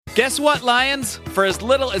Guess what, Lions? For as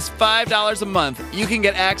little as $5 a month, you can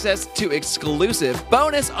get access to exclusive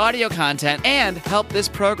bonus audio content and help this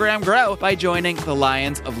program grow by joining the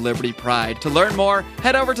Lions of Liberty Pride. To learn more,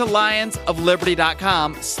 head over to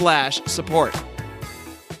lionsofliberty.com/support.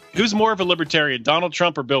 Who's more of a libertarian, Donald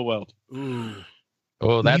Trump or Bill Weld?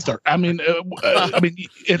 Oh, that's. I mean,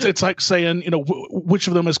 it's like saying, which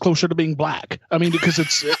of them is closer to being black. I mean, because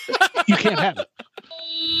it's you can't have it.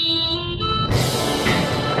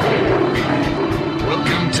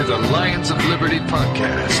 Welcome to the Lions of Liberty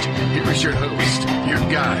podcast. Here's your host, your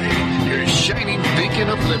guide, your shining beacon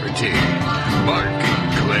of liberty, Mark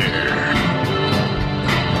Claire.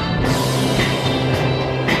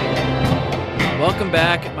 Welcome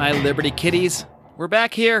back, my Liberty Kitties. We're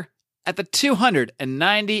back here at the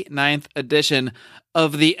 299th edition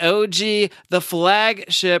of the OG, the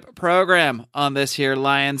flagship program on this here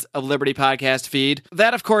Lions of Liberty podcast feed.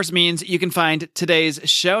 That, of course, means you can find today's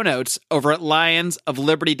show notes over at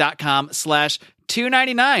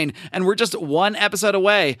lionsofliberty.com/299. And we're just one episode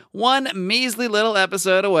away, one measly little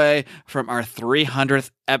episode away from our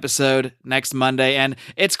 300th episode next Monday. And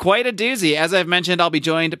it's quite a doozy. As I've mentioned, I'll be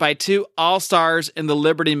joined by two all-stars in the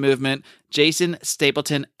Liberty movement, Jason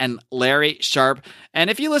Stapleton and Larry Sharpe. And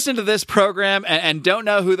if you listen to this program and don't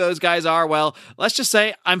know who those guys are, well, let's just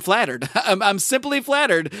say I'm flattered. I'm simply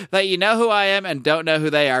flattered that you know who I am and don't know who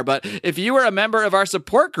they are. But if you were a member of our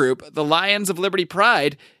support group, the Lions of Liberty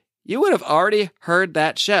Pride, you would have already heard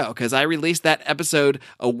that show because I released that episode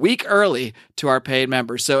a week early to our paid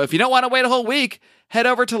members. So if you don't want to wait a whole week, head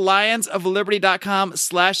over to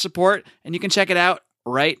lionsofliberty.com/support and you can check it out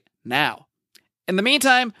right now. In the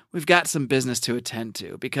meantime, we've got some business to attend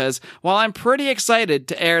to because while I'm pretty excited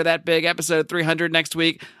to air that big episode 300 next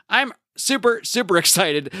week, I'm super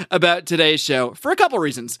excited about today's show for a couple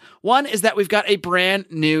reasons. One is that we've got a brand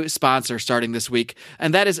new sponsor starting this week,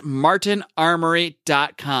 and that is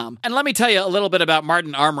martinarmory.com. And let me tell you a little bit about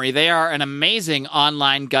Martin Armory. They are an amazing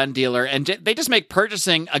online gun dealer, and they just make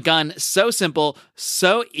purchasing a gun so simple,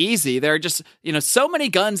 so easy. There are just, so many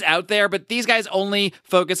guns out there, but these guys only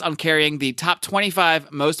focus on carrying the top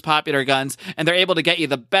 25 most popular guns, and they're able to get you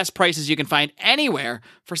the best prices you can find anywhere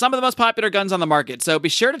for some of the most popular guns on the market. So be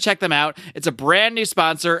sure to check them out. It's a brand new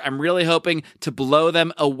sponsor. I'm really hoping to blow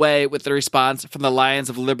them away with the response from the Lions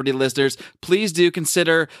of Liberty listeners. Please do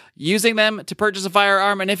consider using them to purchase a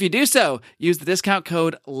firearm. And if you do so, use the discount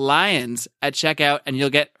code LIONS at checkout and you'll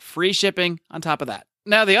get free shipping on top of that.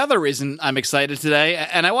 Now, the other reason I'm excited today,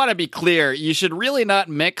 and I want to be clear, you should really not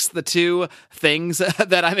mix the two things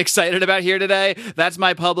that I'm excited about here today. That's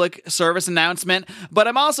my public service announcement. But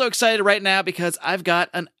I'm also excited right now because I've got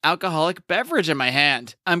an alcoholic beverage in my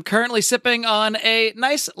hand. I'm currently sipping on a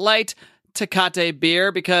nice light Tecate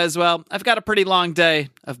beer because, well, I've got a pretty long day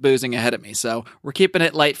of boozing ahead of me. So we're keeping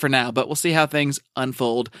it light for now, but we'll see how things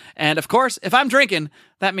unfold. And of course, if I'm drinking,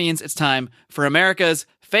 that means it's time for America's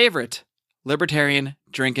favorite libertarian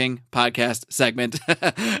drinking podcast segment.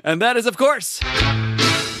 And that is, of course,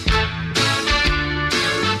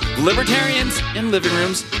 Libertarians in Living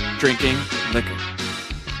Rooms Drinking Liquor.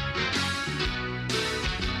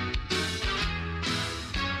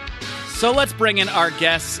 So let's bring in our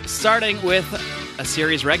guests, starting with a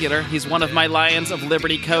series regular. He's one of my Lions of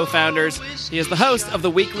Liberty co-founders. He is the host of the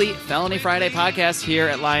weekly Felony Friday podcast here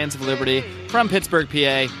at Lions of Liberty from Pittsburgh,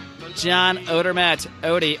 PA. John Odermatt.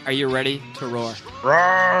 Odie, are you ready to roar?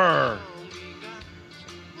 Roar!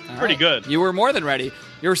 Pretty good. You were more than ready.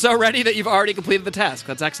 You were so ready that you've already completed the task.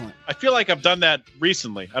 That's excellent. I feel like I've done that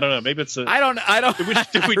recently. I don't know. Maybe it's a... I don't. Did we I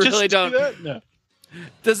just really do don't. that? No.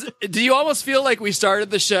 Do you almost feel like we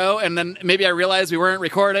started the show and then maybe I realized we weren't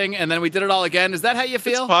recording and then we did it all again? Is that how you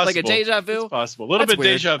feel? It's possible. Like a deja vu? It's possible. A little That's bit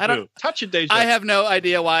weird. deja vu. Touch of deja vu. I have no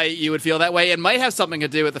idea why you would feel that way. It might have something to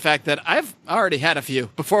do with the fact that I've already had a few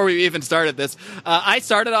before we even started this. I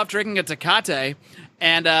started off drinking a Tecate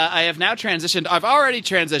and I have now transitioned. I've already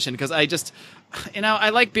transitioned because I just...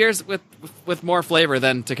 I like beers with more flavor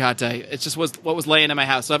than Tecate. It just was what was laying in my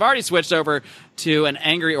house. So I've already switched over to an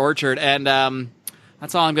Angry Orchard, and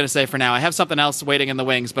that's all I'm going to say for now. I have something else waiting in the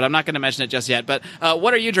wings, but I'm not going to mention it just yet. But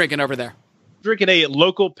what are you drinking over there? Drinking a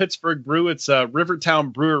local Pittsburgh brew. It's a Rivertown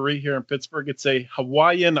Brewery here in Pittsburgh. It's a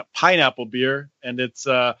Hawaiian pineapple beer, and it's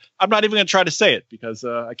I'm not even going to try to say it because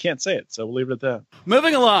I can't say it, so we'll leave it at that.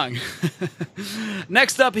 Moving along.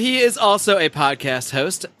 Next up, he is also a podcast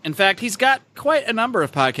host. In fact, he's got quite a number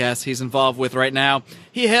of podcasts he's involved with right now.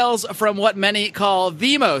 He hails from what many call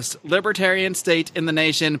the most libertarian state in the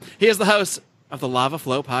nation. He is the host of the Lava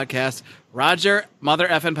Flow podcast. Roger Mother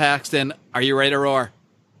Effin Paxton, are you ready to roar?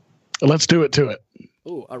 Let's do it to it.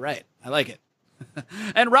 Ooh, all right. I like it.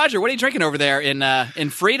 And Roger, what are you drinking over there in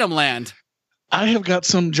Freedom Land? I have got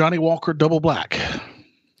some Johnny Walker Double Black.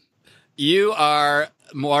 You are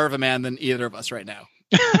more of a man than either of us right now.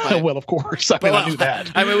 Well, of course. I knew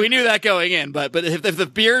that. I mean, we knew that going in, but if the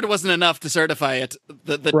beard wasn't enough to certify it,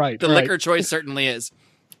 the liquor choice certainly is.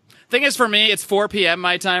 Thing is, for me, it's 4 p.m.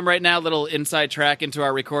 my time right now, little inside track into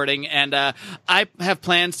our recording, and I have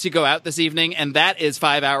plans to go out this evening, and that is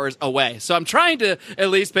 5 hours away. So I'm trying to at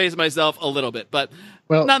least pace myself a little bit, but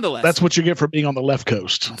nonetheless. That's what you get for being on the left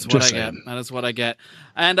coast. That's what I get. That is what I get.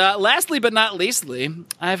 And lastly but not leastly,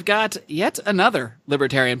 I've got yet another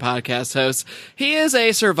Libertarian podcast host. He is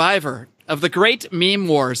a survivor of the great meme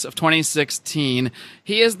wars of 2016.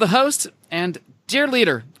 He is the host and dear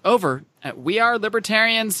leader over at We Are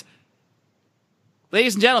Libertarians.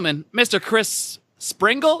 Ladies and gentlemen, Mr. Chris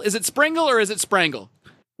Springle. Is it Springle or is it Sprangle?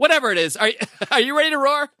 Whatever it is. Are you ready to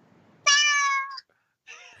roar?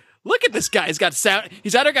 Look at this guy. He's got sound.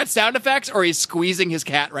 He's either got sound effects or he's squeezing his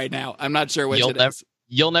cat right now. I'm not sure which it is.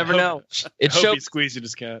 You'll never know. It's he's squeezing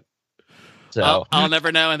his cat. So I'll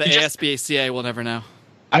never know, and the ASPCA will never know.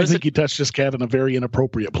 I think he touched his cat in a very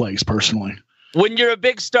inappropriate place, personally. When you're a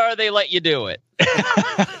big star, they let you do it.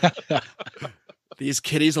 These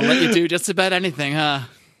kitties will let you do just about anything, huh?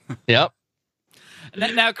 Yep.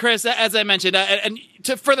 Now, Chris, as I mentioned,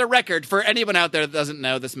 for the record, for anyone out there that doesn't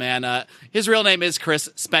know this man, his real name is Chris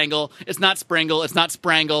Spangle. It's not Springle. It's not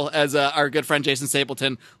Sprangle, as our good friend Jason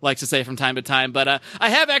Stapleton likes to say from time to time. But I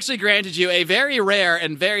have actually granted you a very rare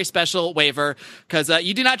and very special waiver because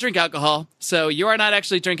you do not drink alcohol. So you are not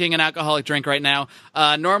actually drinking an alcoholic drink right now.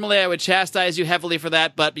 Normally, I would chastise you heavily for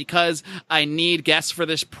that, but because I need guests for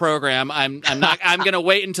this program, I'm going to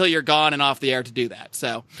wait until you're gone and off the air to do that.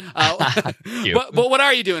 So, but what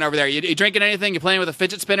are you doing over there? You drinking anything? You playing with a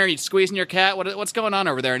fidget spinner? You squeezing your cat? What's going on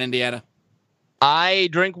over there in Indiana? I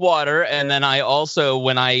drink water, and then I also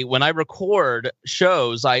when I record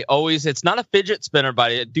shows, it's not a fidget spinner,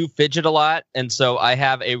 but I do fidget a lot, and so I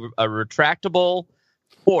have a retractable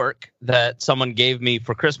fork that someone gave me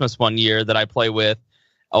for Christmas one year that I play with,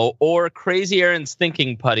 or Crazy Aaron's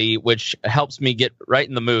thinking putty, which helps me get right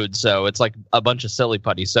in the mood. So it's like a bunch of silly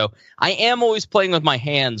putty. So I am always playing with my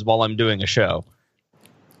hands while I'm doing a show.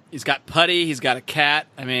 He's got putty. He's got a cat.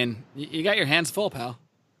 I mean, you got your hands full, pal.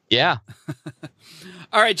 Yeah.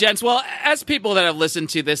 All right, gents. Well, as people that have listened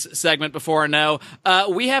to this segment before know,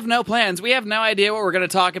 we have no plans. We have no idea what we're going to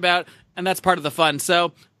talk about, and that's part of the fun.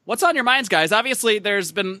 So what's on your minds, guys? Obviously,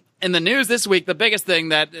 there's been in the news this week, the biggest thing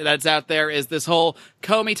that's out there is this whole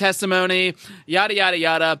Comey testimony, yada, yada,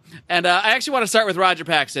 yada. And I actually want to start with Roger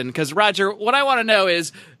Paxton, because, Roger, what I want to know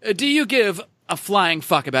is, do you give a flying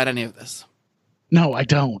fuck about any of this? No, I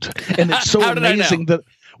don't. And it's so amazing that,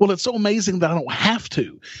 well, it's so amazing that I don't have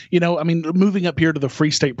to. You know, I mean, moving up here to the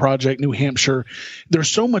Free State Project, New Hampshire, there's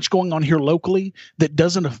so much going on here locally that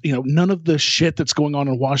doesn't, none of the shit that's going on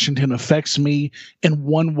in Washington affects me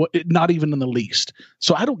not even in the least.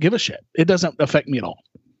 So I don't give a shit. It doesn't affect me at all.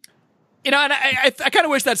 And I kind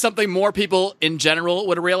of wish that's something more people in general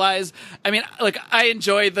would realize. I mean, like, I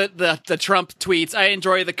enjoy the Trump tweets. I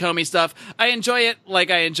enjoy the Comey stuff. I enjoy it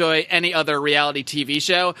like I enjoy any other reality TV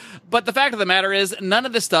show. But the fact of the matter is, none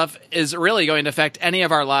of this stuff is really going to affect any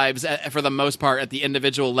of our lives for the most part at the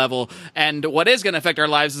individual level. And what is going to affect our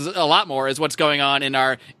lives is a lot more is what's going on in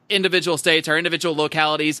our individual states, our individual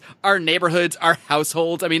localities, our neighborhoods, our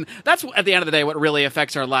households. I mean, that's at the end of the day what really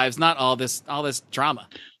affects our lives, not all this drama.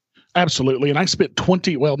 Absolutely. And I spent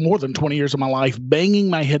more than 20 years of my life banging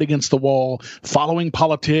my head against the wall, following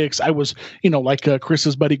politics. I was, like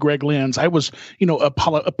Chris's buddy, Greg Lenz. I was, a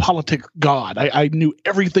politic god. I knew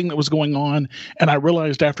everything that was going on. And I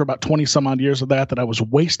realized after about 20 some odd years of that I was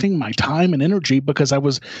wasting my time and energy because I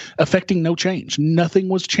was affecting no change. Nothing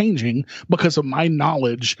was changing because of my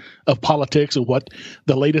knowledge of politics and what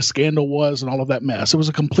the latest scandal was and all of that mess. It was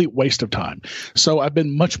a complete waste of time. So I've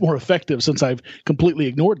been much more effective since I've completely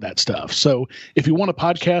ignored that stuff. So if you want a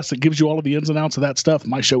podcast that gives you all of the ins and outs of that stuff,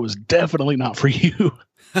 my show is definitely not for you.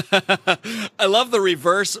 I love the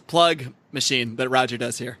reverse plug machine that Roger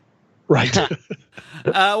does here. Right.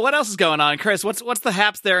 What else is going on, Chris? What's the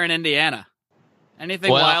haps there in Indiana?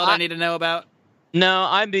 Anything wild I need to know about? No,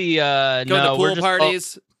 I'm the going to pool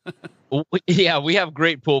parties. Yeah, we have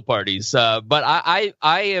great pool parties. But I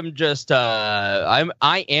am just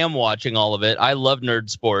I am watching all of it. I love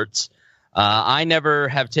nerd sports. I never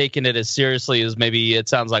have taken it as seriously as maybe it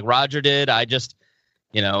sounds like Roger did. I just,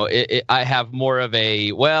 I have more of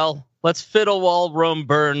a, let's fiddle while Rome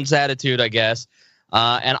burns attitude, I guess.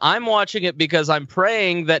 And I'm watching it because I'm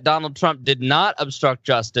praying that Donald Trump did not obstruct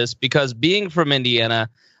justice, because being from Indiana,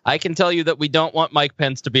 I can tell you that we don't want Mike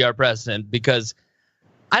Pence to be our president because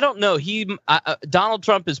I don't know. Donald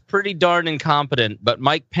Trump is pretty darn incompetent, but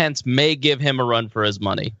Mike Pence may give him a run for his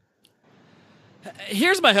money.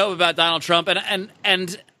 Here's my hope about Donald Trump,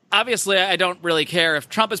 and obviously I don't really care if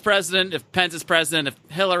Trump is president, if Pence is president, if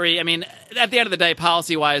Hillary. I mean, at the end of the day,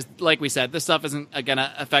 policy-wise, like we said, this stuff isn't going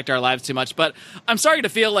to affect our lives too much. But I'm starting to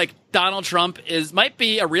feel like Donald Trump might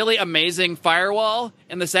be a really amazing firewall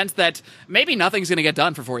in the sense that maybe nothing's going to get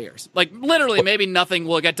done for 4 years. Like, literally, maybe nothing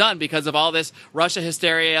will get done because of all this Russia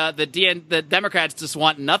hysteria. The Democrats just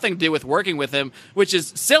want nothing to do with working with him, which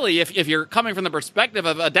is silly if you're coming from the perspective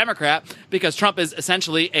of a Democrat, because Trump is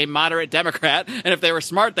essentially a moderate Democrat. And if they were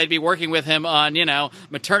smart, they'd be working with him on,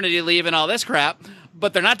 maternity leave and all this crap.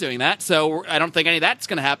 But they're not doing that, so I don't think any of that's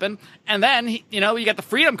going to happen. And then, you got the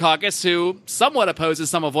Freedom Caucus, who somewhat opposes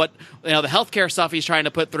some of what, the healthcare stuff he's trying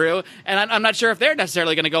to put through. And I'm not sure if they're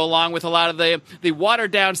necessarily going to go along with a lot of the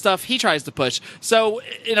watered-down stuff he tries to push. So,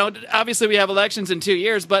 obviously we have elections in 2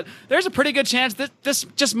 years, but there's a pretty good chance that this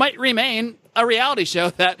just might remain a reality show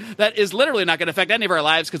that is literally not going to affect any of our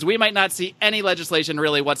lives, because we might not see any legislation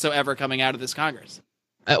really whatsoever coming out of this Congress.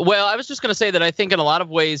 Well, I was just going to say that I think in a lot of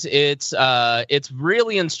ways it's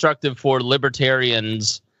really instructive for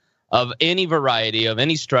libertarians of any variety, of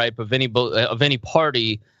any stripe, of any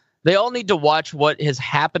party. They all need to watch what is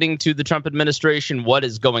happening to the Trump administration, what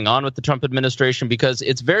is going on with the Trump administration, because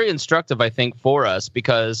it's very instructive, I think, for us.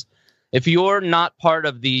 Because if you're not part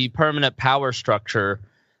of the permanent power structure,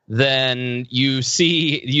 then you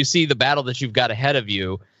see the battle that you've got ahead of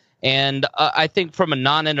you. And I think from a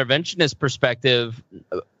non-interventionist perspective,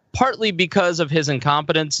 partly because of his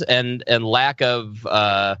incompetence and lack of,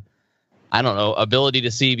 ability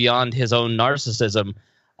to see beyond his own narcissism,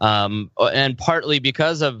 and partly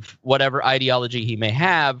because of whatever ideology he may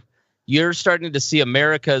have, you're starting to see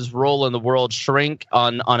America's role in the world shrink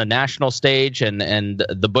on a national stage, and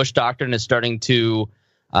the Bush Doctrine is starting to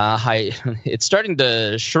it's starting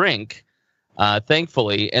to shrink.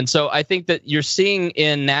 Thankfully. And so I think that you're seeing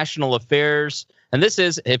in national affairs, and this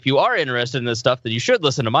is, if you are interested in this stuff, then you should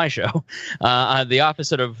listen to my show, the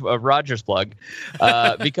opposite of Roger's plug,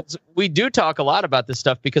 because we do talk a lot about this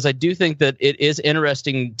stuff, because I do think that it is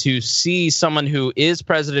interesting to see someone who is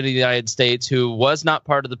president of the United States, who was not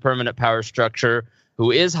part of the permanent power structure,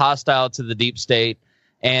 who is hostile to the deep state,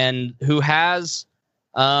 and who has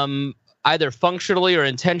either functionally or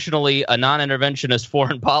intentionally a non-interventionist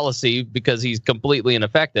foreign policy, because he's completely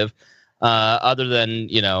ineffective. Other than,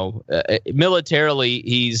 militarily,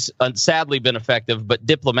 he's sadly been effective, but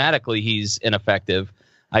diplomatically, he's ineffective.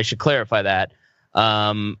 I should clarify that.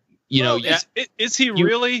 Is he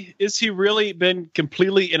really been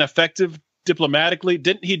completely ineffective diplomatically?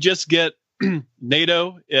 Didn't he just get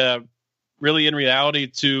NATO, really in reality,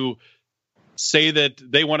 to say that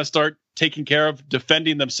they want to start taking care of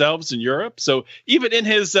defending themselves in Europe? So even in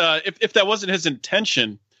his, if that wasn't his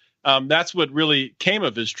intention, that's what really came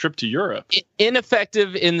of his trip to Europe.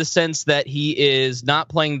 Ineffective in the sense that he is not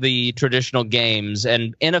playing the traditional games,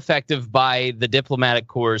 and ineffective by the diplomatic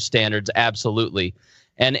corps standards. Absolutely.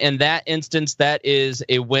 And in that instance, that is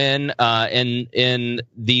a win in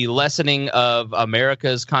the lessening of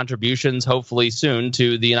America's contributions, hopefully soon,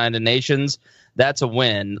 to the United Nations. That's a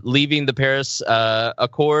win. Leaving the Paris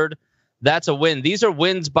Accord, that's a win. These are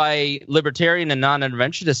wins by libertarian and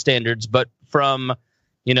non-interventionist standards, but from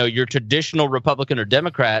your traditional Republican or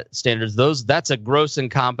Democrat standards, that's a gross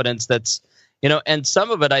incompetence. That's and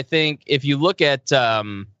some of it, I think, if you look at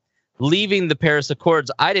leaving the Paris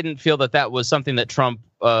Accords, I didn't feel that was something that Trump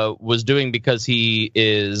was doing because he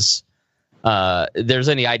is there's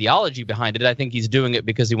any ideology behind it. I think he's doing it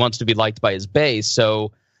because he wants to be liked by his base.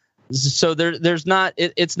 So there's not.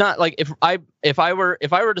 It's not like if I were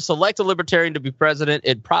to select a libertarian to be president,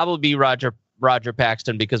 it'd probably be Roger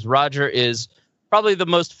Paxton, because Roger is probably the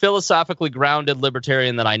most philosophically grounded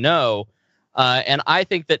libertarian that I know, and I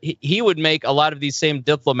think that he would make a lot of these same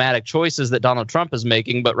diplomatic choices that Donald Trump is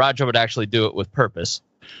making, but Roger would actually do it with purpose.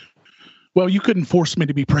 Well, you couldn't force me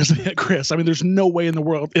to be president, Chris. I mean, there's no way in the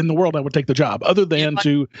world I would take the job other than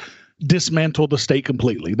to dismantle the state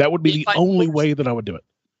completely. That would be the only way that I would do it.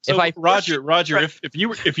 So, Roger,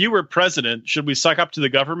 if you were president, should we suck up to the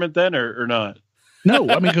government then, or not? No,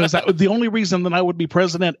 I mean, because the only reason that I would be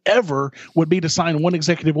president ever would be to sign one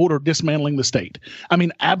executive order dismantling the state. I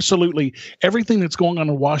mean, absolutely everything that's going on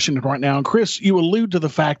in Washington right now. And Chris, you allude to the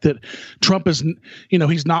fact that Trump is,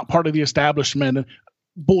 he's not part of the establishment.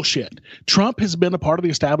 Bullshit. Trump has been a part of the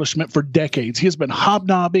establishment for decades. He has been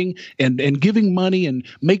hobnobbing and giving money and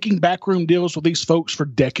making backroom deals with these folks for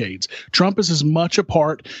decades. Trump is as much a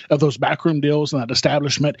part of those backroom deals and that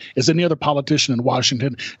establishment as any other politician in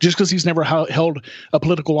Washington. Just because he's never held a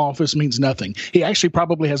political office means nothing. He actually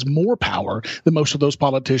probably has more power than most of those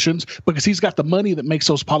politicians because he's got the money that makes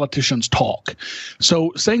those politicians talk.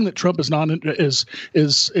 So saying that Trump is not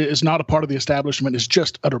a part of the establishment is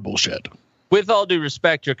just utter bullshit. With all due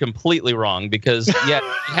respect, you're completely wrong because, yeah,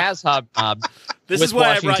 he has hobnobbed. This is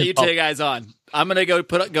why I brought you two guys on. I'm going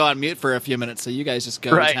to go on mute for a few minutes so you guys just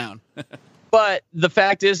go to town. But the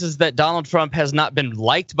fact is that Donald Trump has not been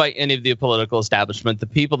liked by any of the political establishment. The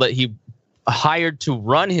people that he hired to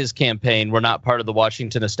run his campaign were not part of the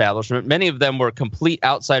Washington establishment. Many of them were complete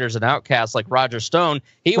outsiders and outcasts like Roger Stone.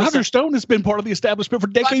 Roger Stone has been part of the establishment for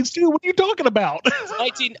decades too. What are you talking about?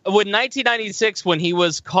 1996, when he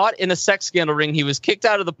was caught in a sex scandal ring, he was kicked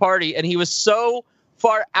out of the party, and he was so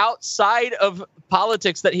far outside of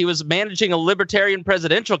politics that he was managing a libertarian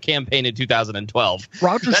presidential campaign in 2012.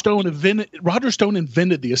 Roger Stone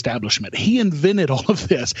invented the establishment. He invented all of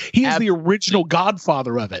this. He is the original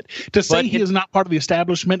godfather of it. To say he is not part of the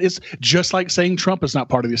establishment is just like saying Trump is not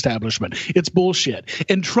part of the establishment. It's bullshit.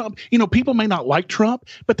 And Trump, people may not like Trump,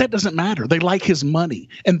 but that doesn't matter. They like his money,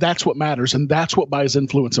 and that's what matters, and that's what buys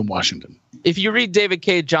influence in Washington. If you read David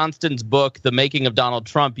K. Johnston's book, The Making of Donald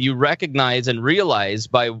Trump, you recognize and realize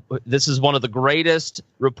this is one of the greatest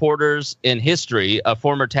reporters in history, a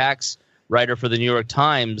former tax writer for the New York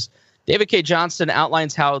Times. David K. Johnston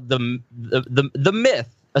outlines how the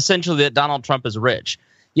myth, essentially, that Donald Trump is rich.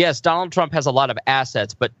 Yes, Donald Trump has a lot of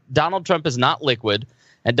assets, but Donald Trump is not liquid,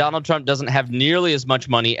 and Donald Trump doesn't have nearly as much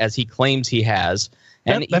money as he claims he has.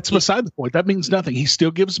 And that's beside the point. That means nothing. He still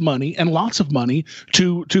gives money, and lots of money,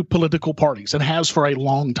 to political parties, and has for a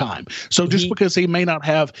long time. So just because he may not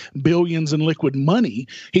have billions in liquid money,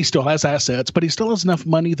 he still has assets, but he still has enough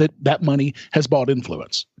money that money has bought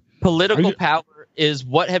influence. Political power is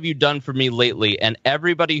what have you done for me lately? And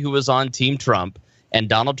everybody who was on Team Trump and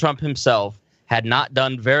Donald Trump himself had not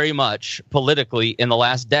done very much politically in the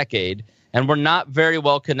last decade, and were not very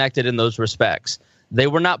well connected in those respects. They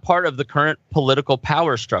were not part of the current political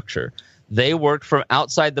power structure. They worked from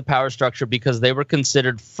outside the power structure because they were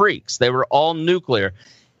considered freaks. They were all nuclear.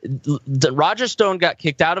 Roger Stone got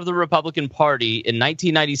kicked out of the Republican Party in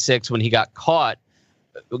 1996 when he got caught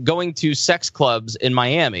going to sex clubs in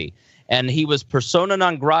Miami. And he was persona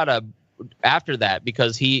non grata after that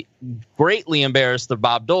because he greatly embarrassed the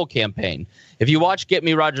Bob Dole campaign. If you watch Get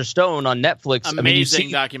Me Roger Stone on Netflix,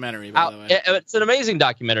 amazing documentary, by the way. It's an amazing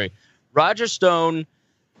documentary. Roger Stone,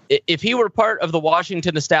 if he were part of the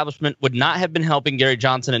Washington establishment, would not have been helping Gary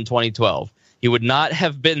Johnson in 2012. He would not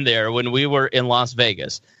have been there when we were in Las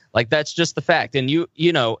Vegas. Like, that's just the fact. And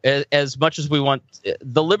as much as we want,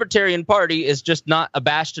 the Libertarian Party is just not a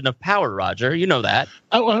bastion of power, Roger. You know that.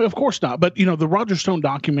 Oh, of course not. But, the Roger Stone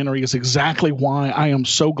documentary is exactly why I am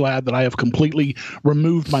so glad that I have completely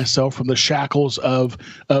removed myself from the shackles of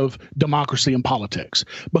democracy and politics,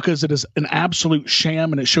 because it is an absolute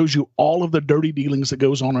sham, and it shows you all of the dirty dealings that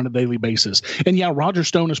goes on a daily basis. And yeah, Roger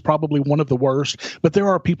Stone is probably one of the worst, but there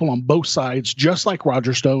are people on both sides, just like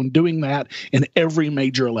Roger Stone, doing that in every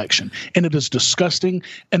major election. And it is disgusting.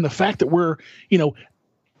 And the fact that we're,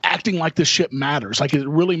 acting like this shit matters, like it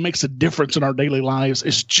really makes a difference in our daily lives,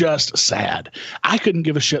 is just sad. I couldn't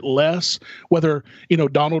give a shit less whether,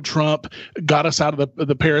 Donald Trump got us out of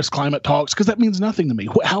the Paris climate talks, because that means nothing to me.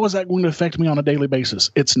 How is that going to affect me on a daily basis?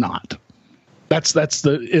 It's not. That's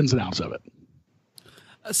the ins and outs of it.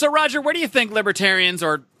 So, Roger, where do you think libertarians,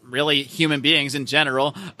 or really human beings in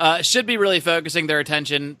general, should be really focusing their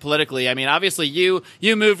attention politically? I mean, obviously you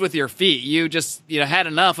moved with your feet. You just had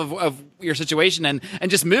enough of your situation and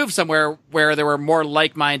just moved somewhere where there were more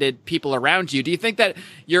like-minded people around you. Do you think that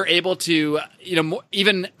you're able to,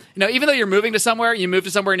 even though you're moving to somewhere, you moved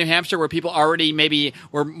to somewhere in New Hampshire where people already maybe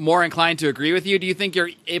were more inclined to agree with you? Do you think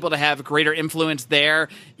you're able to have greater influence there,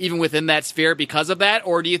 even within that sphere, because of that?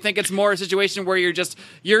 Or do you think it's more a situation where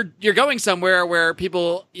you're going somewhere where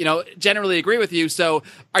people, generally agree with you? So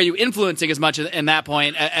are you influencing as much in that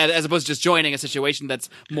point as opposed to just joining a situation that's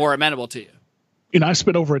more amenable to you? I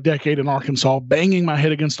spent over a decade in Arkansas banging my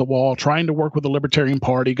head against the wall, trying to work with the Libertarian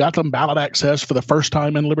Party, got them ballot access for the first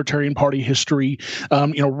time in Libertarian Party history,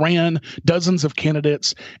 ran dozens of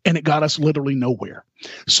candidates, and it got us literally nowhere.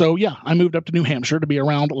 So, yeah, I moved up to New Hampshire to be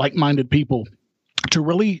around like-minded people, to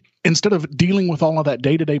really, instead of dealing with all of that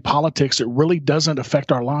day-to-day politics that really doesn't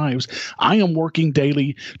affect our lives, I am working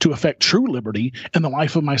daily to affect true liberty in the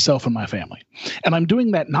life of myself and my family. And I'm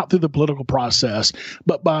doing that not through the political process,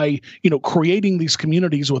 but by, creating these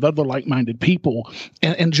communities with other like-minded people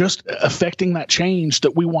and just affecting that change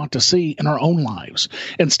that we want to see in our own lives,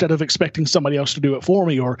 instead of expecting somebody else to do it for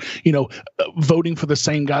me, or, voting for the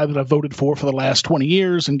same guy that I voted for the last 20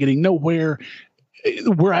 years and getting nowhere.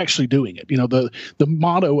 We're actually doing it. The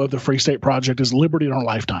motto of the Free State Project is liberty in our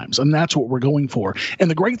lifetimes, and that's what we're going for. And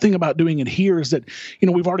the great thing about doing it here is that,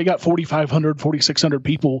 we've already got 4,500, 4,600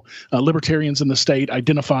 people, libertarians in the state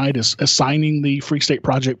identified as signing the Free State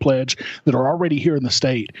Project pledge that are already here in the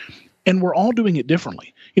state. And we're all doing it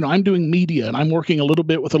differently. I'm doing media, and I'm working a little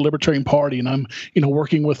bit with the Libertarian Party, and I'm,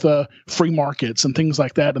 working with free markets and things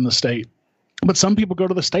like that in the state. But some people go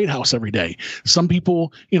to the State House every day. Some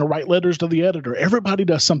people, write letters to the editor. Everybody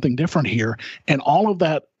does something different here. And all of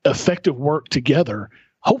that effective work together,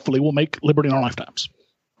 hopefully, will make liberty in our lifetimes.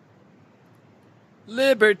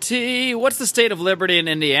 Liberty. What's the state of liberty in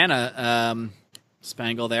Indiana,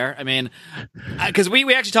 Spangle there? I mean, because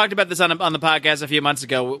we actually talked about this on the podcast a few months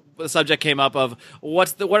ago. The subject came up of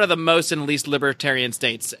what are the most and least libertarian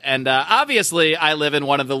states, and obviously I live in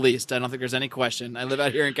one of the least. I don't think there's any question. I live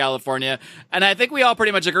out here in California, and I think we all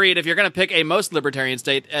pretty much agreed if you're going to pick a most libertarian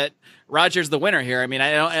state, Roger's the winner here. I mean,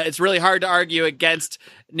 it's really hard to argue against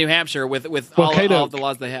New Hampshire with all of the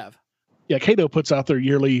laws they have. Yeah, Cato puts out their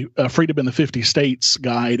yearly Freedom in the 50 States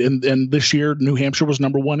guide, and this year New Hampshire was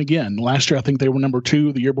number one again. Last year I think they were number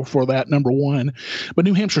two. The year before that, number one. But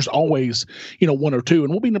New Hampshire's always, one or two,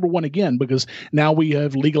 and we'll be number one again because now we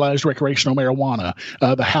have legalized recreational marijuana.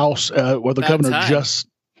 The House, where the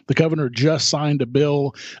governor just signed a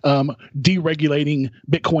bill deregulating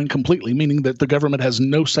Bitcoin completely, meaning that the government has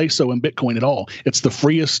no say-so in Bitcoin at all. It's the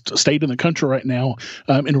freest state in the country right now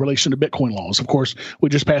in relation to Bitcoin laws. Of course, we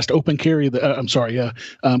just passed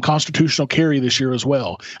constitutional carry this year as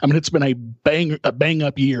well. I mean, it's been a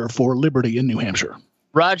bang-up year for liberty in New Hampshire.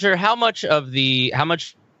 Roger, how much of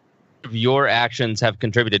your actions have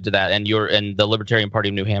contributed to that and the Libertarian Party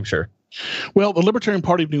of New Hampshire? Well, the Libertarian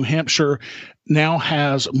Party of New Hampshire now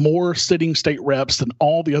has more sitting state reps than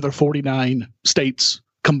all the other 49 states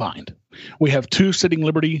combined. We have 2 sitting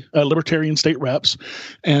libertarian state reps,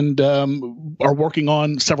 and are working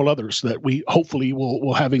on several others that we hopefully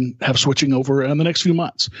will have switching over in the next few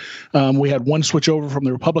months. We had one switch over from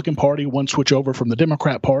the Republican Party, one switch over from the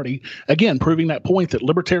Democrat Party. Again, proving that point that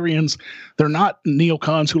libertarians, they're not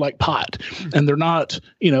neocons who like pot, and they're not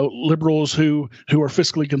liberals who are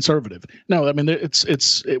fiscally conservative. No, I mean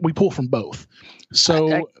we pull from both.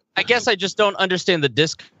 So I guess I just don't understand the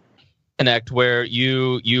disconnect where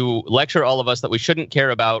you lecture all of us that we shouldn't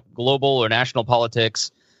care about global or national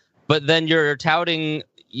politics, but then you're touting,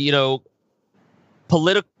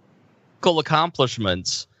 political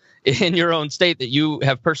accomplishments in your own state that you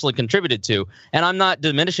have personally contributed to. And I'm not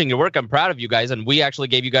diminishing your work. I'm proud of you guys. And we actually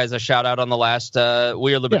gave you guys a shout out on the last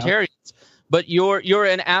We Are Libertarians. Yeah. But you're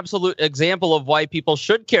an absolute example of why people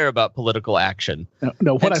should care about political action.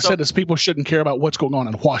 No, what I said is people shouldn't care about what's going on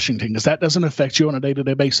in Washington because that doesn't affect you on a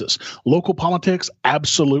day-to-day basis. Local politics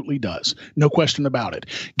absolutely does. No question about it.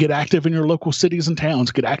 Get active in your local cities and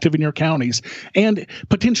towns. Get active in your counties. And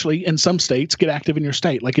potentially, in some states, get active in your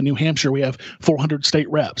state. Like in New Hampshire, we have 400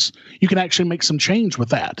 state reps. You can actually make some change with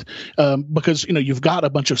that because, you've got a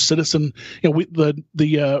bunch of citizen,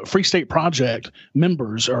 the Free State Project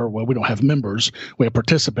members, we don't have members. We have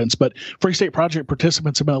participants, but Free State Project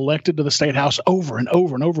participants have been elected to the State House over and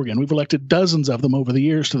over and over again. We've elected dozens of them over the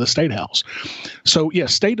years to the State House. So,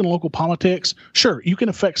 yes, state and local politics, sure, you can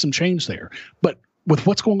affect some change there. But with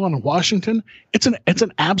what's going on in Washington, it's an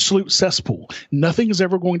absolute cesspool. Nothing is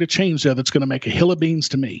ever going to change there that's going to make a hill of beans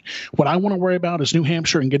to me. What I want to worry about is New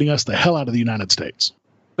Hampshire and getting us the hell out of the United States.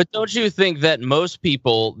 But don't you think that most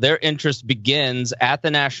people, their interest begins at the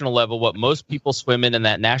national level, what most people swim in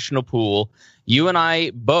that national pool? You and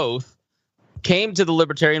I both came to the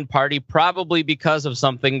Libertarian Party probably because of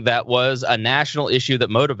something that was a national issue that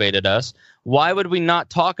motivated us. Why would we not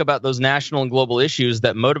talk about those national and global issues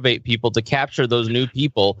that motivate people to capture those new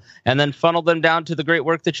people and then funnel them down to the great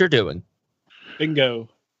work that you're doing? Bingo.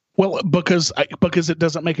 Well, because it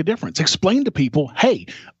doesn't make a difference. Explain to people, hey,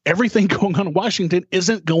 everything going on in Washington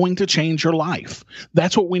isn't going to change your life.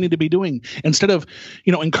 That's what we need to be doing instead of,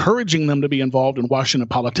 encouraging them to be involved in Washington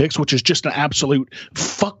politics, which is just an absolute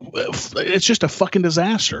it's just a fucking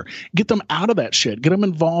disaster. Get them out of that shit. Get them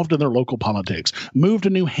involved in their local politics. Move to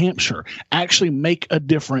New Hampshire. Actually make a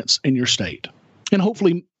difference in your state. And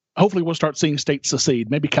hopefully we'll start seeing states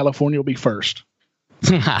secede. Maybe California will be first.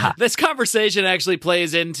 This conversation actually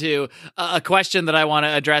plays into a question that I want to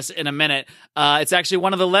address in a minute. It's actually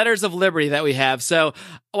one of the letters of liberty that we have. So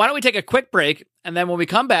why don't we take a quick break? And then when we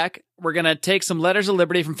come back, we're going to take some letters of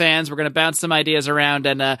liberty from fans. We're going to bounce some ideas around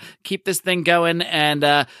and keep this thing going. And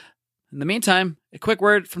in the meantime, a quick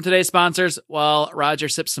word from today's sponsors while Roger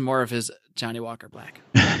sips some more of his Johnny Walker Black.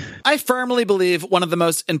 I firmly believe one of the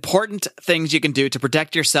most important things you can do to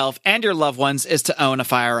protect yourself and your loved ones is to own a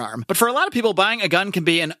firearm. But for a lot of people, buying a gun can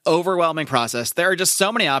be an overwhelming process. There are just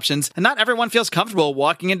so many options, and not everyone feels comfortable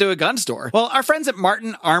walking into a gun store. Well, our friends at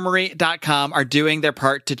MartinArmory.com are doing their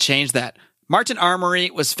part to change that. Martin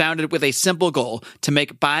Armory was founded with a simple goal to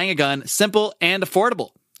make buying a gun simple and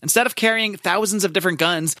affordable. Instead of carrying thousands of different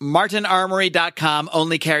guns, MartinArmory.com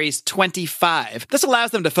only carries 25. This allows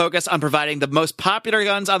them to focus on providing the most popular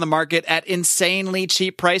guns on the market at insanely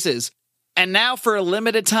cheap prices. And now, for a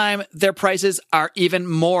limited time, their prices are even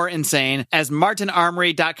more insane, as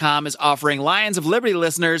MartinArmory.com is offering Lions of Liberty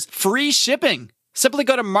listeners free shipping. Simply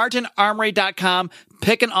go to MartinArmory.com,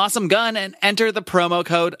 pick an awesome gun, and enter the promo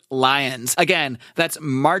code LIONS. Again, that's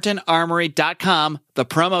MartinArmory.com. The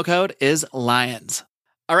promo code is LIONS.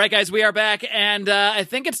 All right, guys, we are back, and I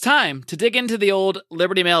think it's time to dig into the old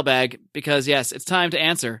Liberty mailbag because, yes, it's time to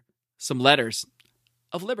answer some letters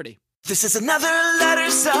of liberty. This is another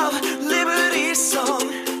Letters of Liberty song.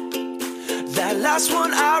 That last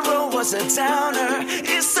one I wrote was a downer.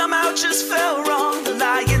 It somehow just fell wrong. The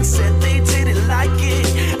Lions said they didn't like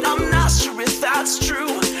it. I'm not sure if that's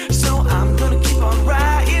true, so I'm gonna keep on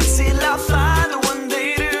writing till I find the one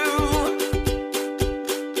they do.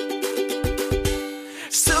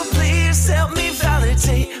 So please help me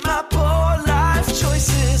validate my poor life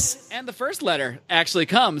choices. And the first letter actually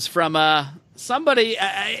comes from somebody.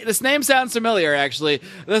 This name sounds familiar, actually.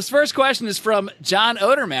 This first question is from John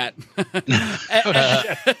Odermatt.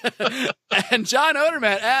 and John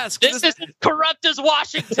Odermatt asks... This is corrupt as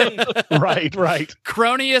Washington. Right.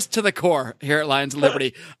 Cronyist to the core here at Lions of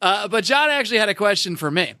Liberty. But John actually had a question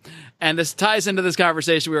for me. And this ties into this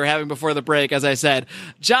conversation we were having before the break, as I said.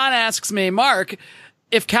 John asks me, Mark,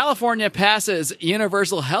 if California passes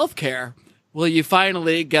universal health care, will you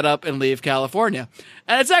finally get up and leave California?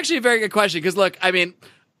 And it's actually a very good question because, look, I mean,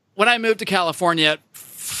 when I moved to California,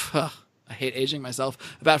 I hate aging myself,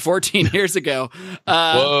 about 14 years ago.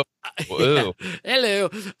 Whoa. Yeah, hello.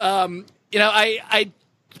 I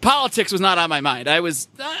politics was not on my mind. I was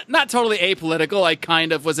not totally apolitical. I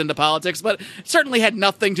kind of was into politics, but certainly had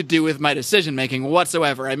nothing to do with my decision-making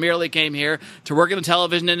whatsoever. I merely came here to work in the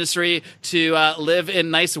television industry, to live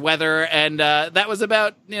in nice weather, and that was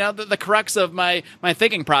about, the crux of my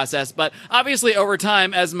thinking process. But obviously, over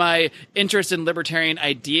time, as my interest in libertarian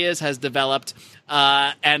ideas has developed,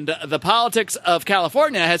 and the politics of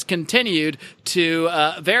California has continued to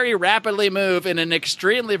very rapidly move in an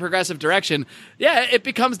extremely progressive direction, it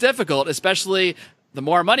becomes difficult, especially the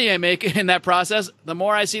more money I make in that process, the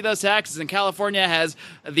more I see those taxes. And California has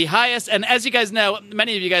the highest. And as you guys know,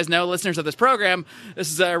 many of you guys know, listeners of this program, this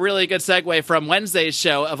is a really good segue from Wednesday's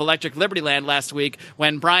show of Electric Liberty Land last week,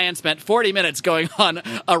 when Brian spent 40 minutes going on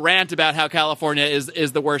a rant about how California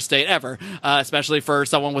is the worst state ever, especially for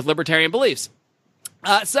someone with libertarian beliefs.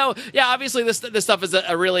 Obviously this stuff is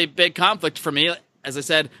a really big conflict for me. As I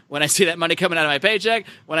said, when I see that money coming out of my paycheck,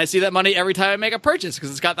 when I see that money every time I make a purchase,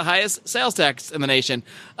 because it's got the highest sales tax in the nation.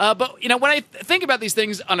 But when I think about these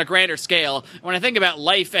things on a grander scale, when I think about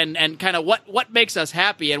life and kind of what makes us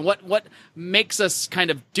happy and what makes us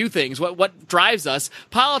kind of do things, what drives us,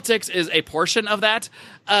 politics is a portion of that.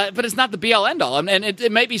 But it's not the be-all, end-all. And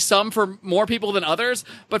it may be some for more people than others.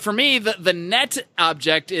 But for me, the net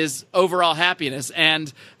object is overall happiness.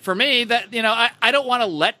 And for me, that I don't want to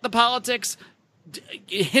let the politics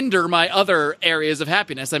hinder my other areas of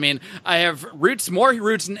happiness. I mean, I have more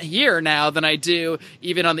roots here now than I do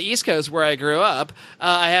even on the East Coast where I grew up.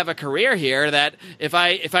 I have a career here that if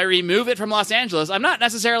I remove it from Los Angeles, I'm not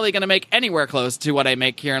necessarily going to make anywhere close to what I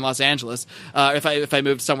make here in Los Angeles. If I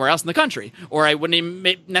moved somewhere else in the country, or I wouldn't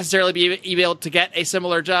even necessarily be able to get a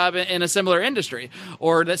similar job in a similar industry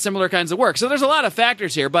or similar kinds of work. So there's a lot of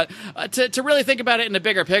factors here, but to really think about it in a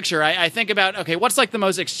bigger picture, I think about, okay, what's like the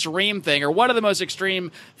most extreme thing, or what are the most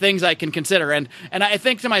extreme things I can consider? And I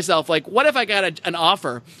think to myself, like, what if I got an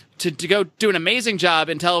offer to go do an amazing job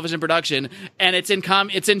in television production, and it's in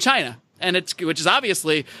China, and which is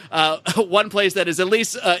obviously one place that is at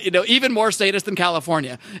least even more statist than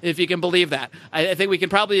California, if you can believe that. I think we can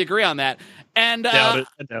probably agree on that. And doubt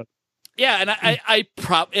it. Yeah, and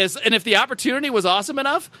and if the opportunity was awesome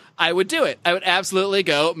enough, I would do it. I would absolutely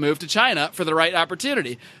move to China for the right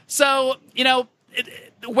opportunity. So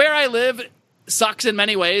where I live sucks in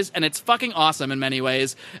many ways, and it's fucking awesome in many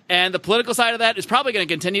ways. And the political side of that is probably going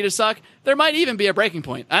to continue to suck. There might even be a breaking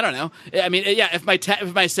point. I don't know. I mean, yeah, if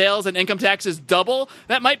my sales and income taxes double,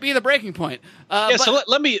 that might be the breaking point. So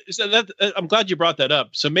let me. I'm glad you brought that up.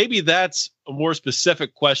 So maybe that's a more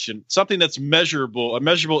specific question, something that's measurable, a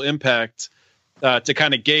measurable impact to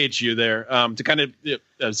kind of gauge you there, to kind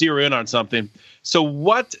of zero in on something. So,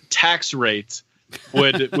 what tax rate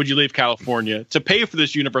would you leave California to pay for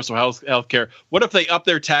this universal health care? What if they up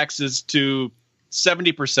their taxes to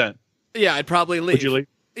 70%? Yeah, I'd probably leave. Would you leave?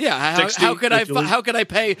 Yeah, how could I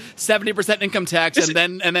pay 70% income tax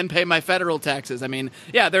and then pay my federal taxes? I mean,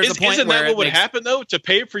 yeah, there's a point isn't where that what would happen though to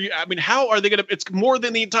pay for you? I mean, how are they going to? It's more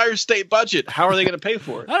than the entire state budget. How are they going to pay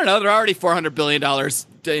for it? I don't know. They're already $400 billion,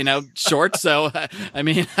 short. So I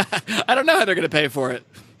mean, I don't know how they're going to pay for it.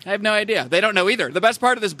 I have no idea. They don't know either. The best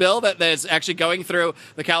part of this bill that's actually going through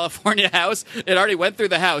the California House, it already went through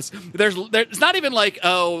the House. It's not even like,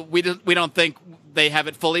 oh, we don't think they have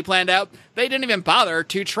it fully planned out. They didn't even bother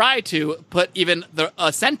to try to put even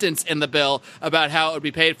a sentence in the bill about how it would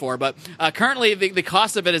be paid for. But currently, the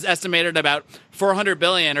cost of it is estimated about $400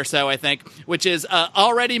 billion or so, I think, which is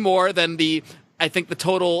already more than the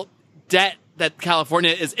total debt that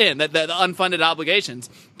California is in, the unfunded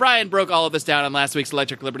obligations. Brian broke all of this down on last week's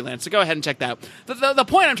Electric Liberty Land, so go ahead and check that out. The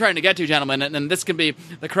point I'm trying to get to, gentlemen, and this can be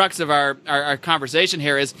the crux of our conversation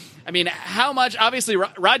here is, I mean, how much, obviously,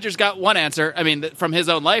 Roger's got one answer, I mean, from his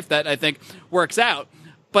own life that I think works out.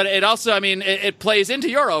 But it also, I mean, it plays into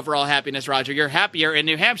your overall happiness, Roger. You're happier in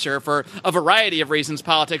New Hampshire for a variety of reasons,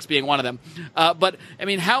 politics being one of them. But, I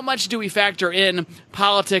mean, how much do we factor in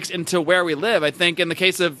politics into where we live? I think in the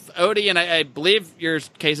case of Odie, and I believe your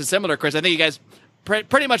case is similar, Chris, I think you guys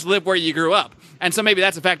pretty much live where you grew up. And so maybe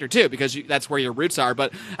that's a factor, too, because that's where your roots are.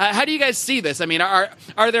 But how do you guys see this? I mean, are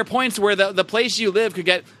there points where the place you live could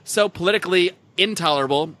get so politically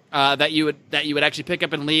intolerable that you would actually pick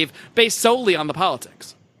up and leave based solely on the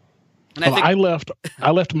politics? And I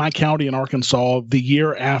left my county in Arkansas the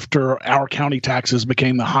year after our county taxes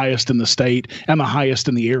became the highest in the state and the highest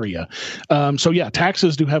in the area. So yeah,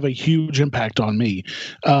 taxes do have a huge impact on me.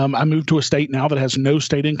 I moved to a state now that has no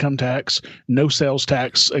state income tax, no sales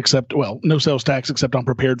tax except on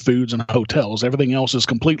prepared foods and hotels. Everything else is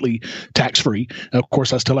completely tax free. Of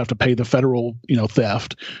course, I still have to pay the federal,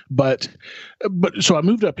 theft, but so I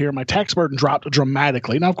moved up here. My tax burden dropped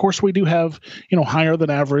dramatically. Now, of course, we do have, higher than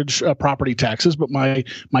average property taxes, but my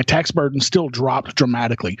tax burden still dropped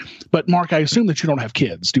dramatically. But Mark, I assume that you don't have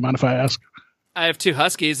kids. Do you mind if I ask? I have 2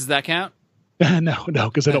 huskies. Does that count? No,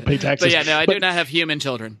 because they don't pay taxes. But yeah, no, I do not have human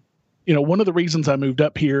children. One of the reasons I moved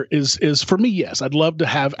up here is for me, yes, I'd love to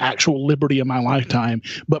have actual liberty in my lifetime,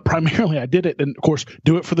 but primarily I did it, and of course,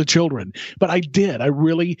 do it for the children. But I did. I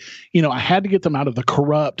really, I had to get them out of the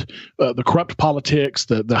corrupt politics,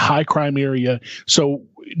 the high crime area. So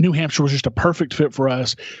New Hampshire was just a perfect fit for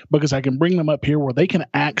us because I can bring them up here where they can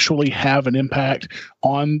actually have an impact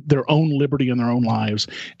on their own liberty in their own lives.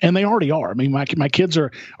 And they already are. I mean, my kids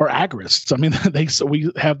are agorists. I mean,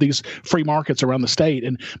 we have these free markets around the state,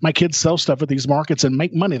 and my kids sell stuff at these markets and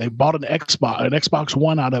make money. They bought an Xbox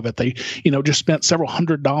One out of it. They, just spent several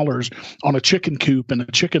 $100s on a chicken coop and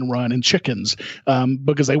a chicken run and chickens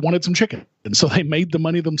because they wanted some chicken. And so they made the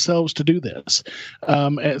money themselves to do this.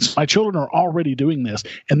 And so my children are already doing this.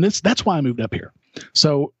 And that's why I moved up here.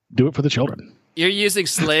 So do it for the children. You're using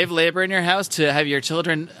slave labor in your house to have your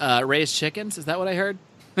children raise chickens? Is that what I heard?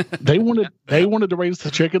 They wanted to raise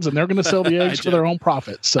the chickens, and they're going to sell the eggs for their own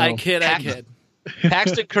profit. So I kid.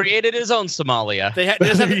 Paxton created his own Somalia.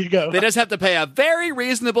 They just have to pay a very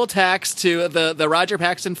reasonable tax to the Roger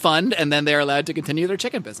Paxton Fund, and then they're allowed to continue their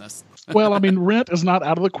chicken business. Well, I mean, rent is not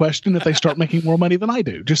out of the question if they start making more money than I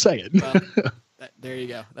do. Just say it. Well, there you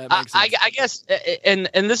go. That makes sense. I guess, and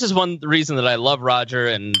this is one reason that I love Roger,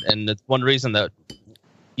 and it's one reason that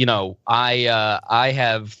I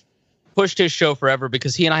have pushed his show forever,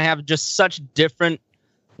 because he and I have just such different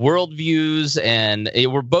worldviews, and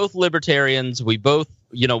we're both libertarians. We both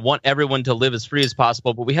want everyone to live as free as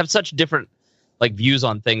possible, but we have such different views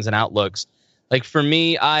on things and outlooks. Like for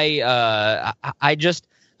me, I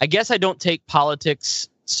guess I don't take politics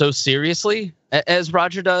so seriously as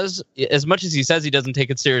Roger does, as much as he says he doesn't take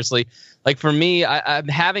it seriously. Like for me, I'm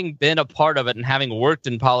having been a part of it and having worked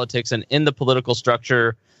in politics and in the political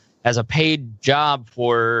structure as a paid job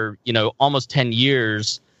for, almost 10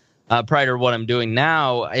 years prior to what I'm doing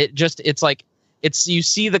now. You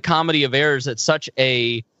see the comedy of errors at such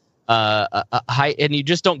a high, and you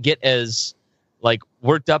just don't get as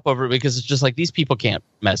worked up over it, because it's just these people can't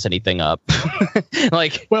mess anything up.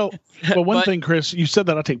 One thing, Chris, you said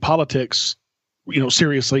that I take politics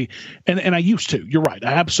seriously. And I used to. You're right.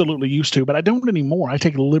 I absolutely used to, but I don't anymore. I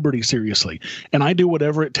take liberty seriously, and I do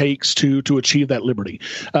whatever it takes to achieve that liberty.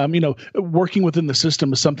 Working within the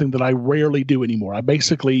system is something that I rarely do anymore. I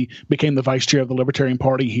basically became the vice chair of the Libertarian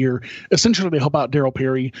Party here, essentially to help out Daryl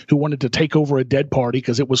Perry, who wanted to take over a dead party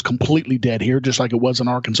because it was completely dead here, just like it was in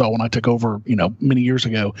Arkansas when I took over, many years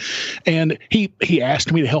ago. And he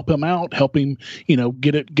asked me to help him out, help him,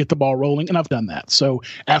 get the ball rolling, and I've done that. So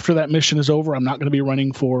after that mission is over, I'm not going to be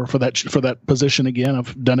running for that position again.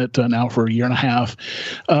 I've done it now for a year and a half.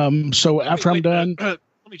 So after I'm done.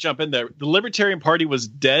 Let me jump in there. The Libertarian Party was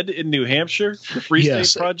dead in New Hampshire, the Free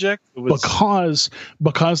State Project? Because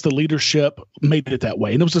the leadership made it that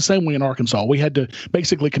way. And it was the same way in Arkansas. We had to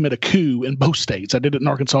basically commit a coup in both states. I did it in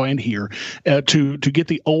Arkansas and here to get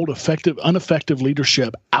the old ineffective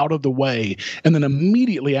leadership out of the way. And then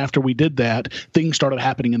immediately after we did that, things started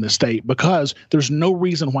happening in the state because there's no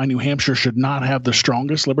reason why New Hampshire should not have the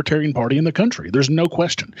strongest Libertarian Party in the country. There's no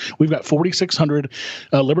question. We've got 4,600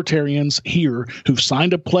 libertarians here who've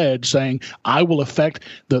signed a pledge saying, I will affect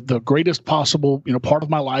the greatest possible part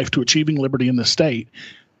of my life to achieving liberty in the state.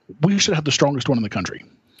 We should have the strongest one in the country.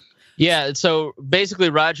 Yeah, so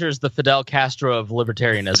basically Roger's the Fidel Castro of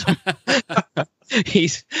libertarianism.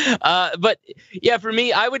 He's but yeah, for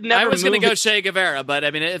me, I would never. I was going to go Che Guevara, but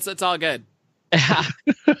I mean it's all good.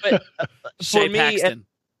 But Shea for me, Paxton.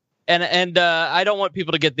 And I don't want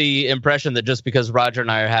people to get the impression that just because Roger and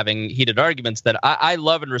I are having heated arguments that I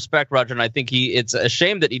love and respect Roger, and I think it's a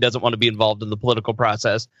shame that he doesn't want to be involved in the political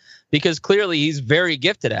process because clearly he's very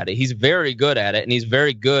gifted at it. He's very good at it, and he's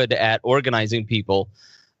very good at organizing people.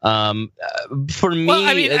 For me, well,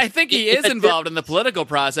 I mean, I think he is involved in the political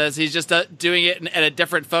process. He's just doing it at a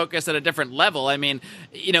different focus, at a different level. I mean,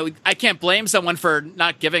 I can't blame someone for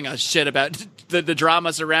not giving a shit about the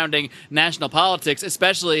drama surrounding national politics,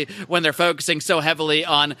 especially when they're focusing so heavily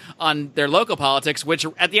on their local politics, which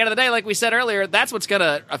at the end of the day, like we said earlier, that's what's going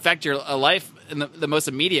to affect your life in the most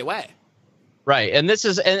immediate way. Right. And this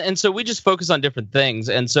is, and so we just focus on different things.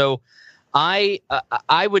 And so I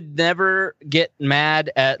would never get mad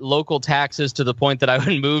at local taxes to the point that I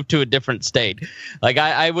would move to a different state. Like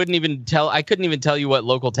I couldn't even tell you what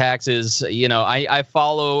local tax is. I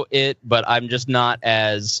follow it, but I'm just not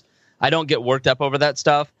I don't get worked up over that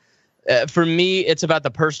stuff. For me, it's about the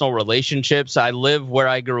personal relationships. I live where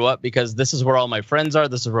I grew up because this is where all my friends are.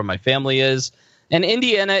 This is where my family is. And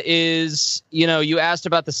Indiana is, you asked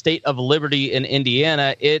about the state of liberty in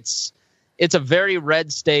Indiana. It's a very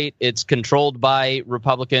red state. It's controlled by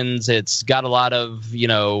Republicans. It's got a lot of,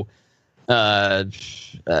 I'm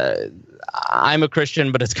a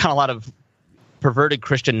Christian, but it's got a lot of perverted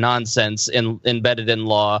Christian nonsense embedded in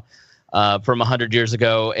law from 100 years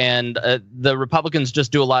ago. And the Republicans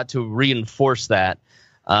just do a lot to reinforce that.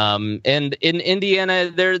 And in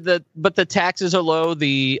Indiana, but the taxes are low.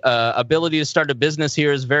 The ability to start a business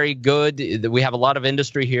here is very good. We have a lot of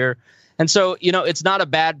industry here. And so, it's not a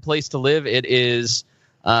bad place to live. It is.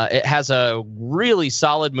 It has a really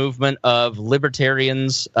solid movement of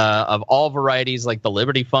libertarians of all varieties. Like the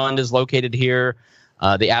Liberty Fund is located here.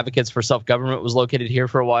 The Advocates for Self-Government was located here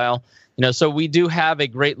for a while. So we do have a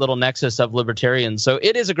great little nexus of libertarians. So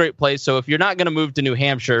it is a great place. So if you're not going to move to New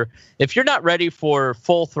Hampshire, if you're not ready for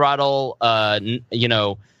full throttle,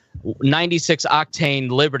 96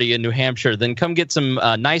 octane liberty in New Hampshire, then come get some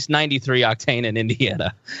nice 93 octane in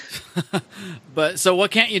Indiana. But so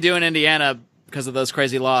what can't you do in Indiana because of those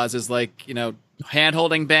crazy laws? Is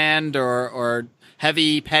hand-holding banned or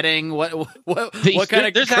heavy petting? What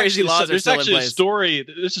kind of crazy laws are still in place?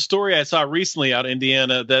 There's a story I saw recently out of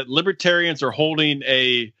Indiana that libertarians are holding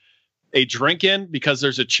a drink-in because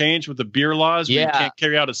there's a change with the beer laws. Yeah. You can't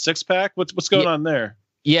carry out a six-pack. What's going on there?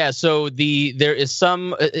 Yeah, so there is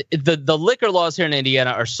some the liquor laws here in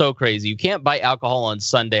Indiana are so crazy. You can't buy alcohol on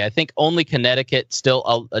Sunday. I think only Connecticut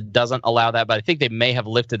still doesn't allow that, but I think they may have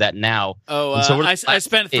lifted that now. Oh, so I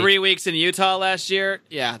spent 3 weeks in Utah last year.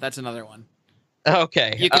 Yeah, that's another one.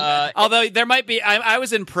 Okay. Although there might be, I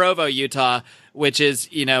was in Provo, Utah, which is,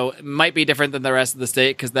 might be different than the rest of the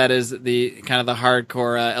state because that is the kind of the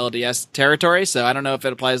hardcore LDS territory. So I don't know if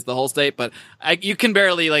it applies to the whole state, but you can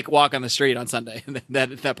barely walk on the street on Sunday in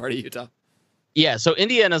that part of Utah. Yeah, so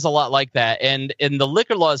Indiana's a lot like that. And in the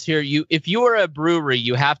liquor laws here, if you are a brewery,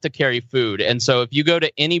 you have to carry food. And so if you go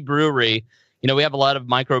to any brewery, we have a lot of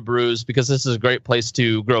microbrews because this is a great place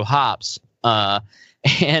to grow hops.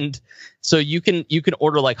 And so you can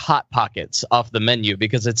order Hot Pockets off the menu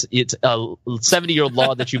because it's a 70-year-old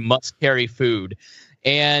law that you must carry food.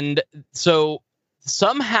 And so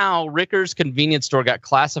somehow Ricker's convenience store got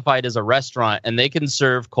classified as a restaurant, and they can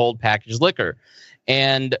serve cold packaged liquor.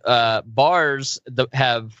 And bars that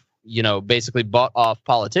have, basically bought off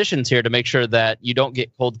politicians here to make sure that you don't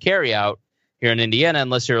get cold carry out here in Indiana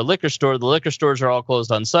unless you're a liquor store. The liquor stores are all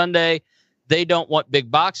closed on Sunday. They don't want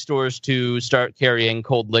big box stores to start carrying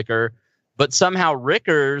cold liquor. But somehow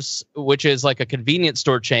Ricker's, which is like a convenience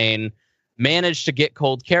store chain, managed to get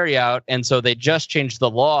cold carry out. And so they just changed the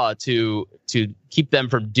law to keep them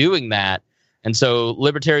from doing that. And so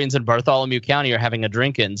libertarians in Bartholomew County are having a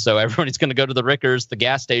drink-in. So everybody's going to go to the Ricker's, the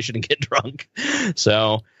gas station, and get drunk.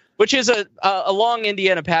 So, which is a long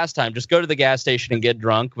Indiana pastime. Just go to the gas station and get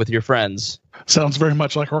drunk with your friends. Sounds very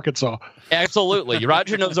much like Arkansas. Absolutely.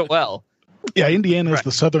 Roger knows it well. Yeah, Indiana is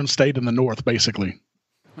the southern state in the north, basically.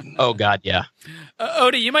 Oh, God, yeah.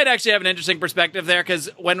 Odie, you might actually have an interesting perspective there, because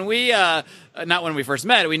when we, not when we first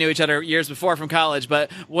met, we knew each other years before from college,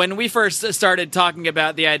 but when we first started talking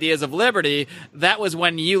about the ideas of liberty, that was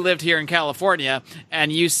when you lived here in California,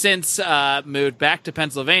 and you since moved back to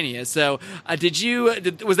Pennsylvania. So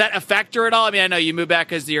was that a factor at all? I mean, I know you moved back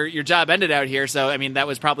because your job ended out here, so I mean, that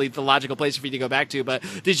was probably the logical place for you to go back to, but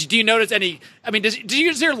do you notice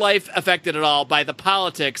is your life affected at all by the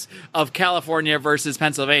politics of California versus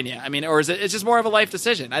Pennsylvania? I mean, or is it's just more of a life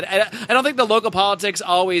decision? I don't think the local politics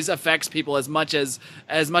always affects people as much as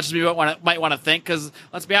we might want to think, because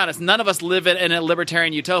let's be honest, none of us live in a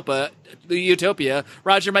libertarian utopia.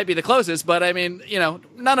 Roger might be the closest, but I mean,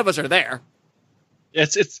 none of us are there.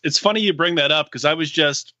 It's funny you bring that up, because I was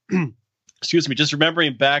just just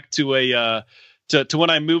remembering back to to when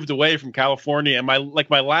I moved away from California, and my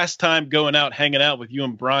last time going out hanging out with you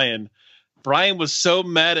and Brian was so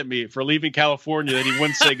mad at me for leaving California that he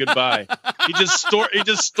wouldn't say goodbye. He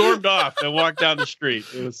just stormed off and walked down the street.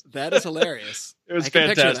 That is hilarious. It was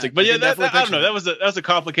fantastic. But yeah, I don't know. That was a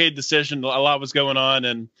complicated decision. A lot was going on,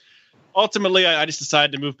 and ultimately, I just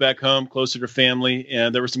decided to move back home, closer to family,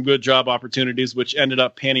 and there were some good job opportunities, which ended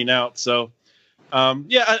up panning out. So, I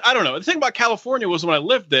don't know. The thing about California was when I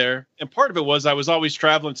lived there, and part of it was I was always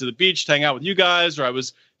traveling to the beach to hang out with you guys, or I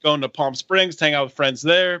was going to Palm Springs to hang out with friends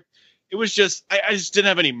there. It was just, I just didn't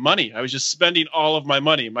have any money. I was just spending all of my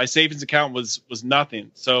money. My savings account was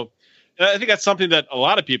nothing. So I think that's something that a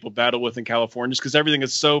lot of people battle with in California, just because everything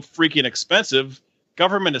is so freaking expensive,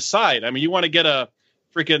 government aside. I mean, you want to get a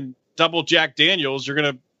freaking double Jack Daniels, you're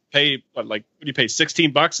going to pay, what do you pay,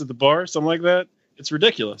 $16 at the bar? Something like that? It's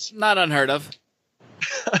ridiculous. Not unheard of.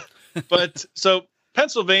 But so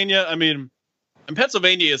Pennsylvania, and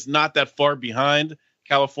Pennsylvania is not that far behind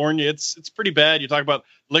California. It's pretty bad. You talk about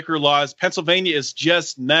liquor laws. Pennsylvania is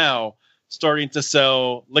just now starting to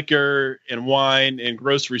sell liquor and wine in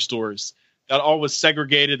grocery stores. That all was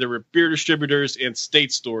segregated. There were beer distributors and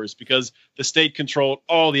state stores because the state controlled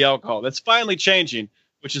all the alcohol. That's finally changing,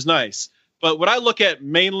 which is nice. But what I look at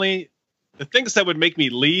mainly, the things that would make me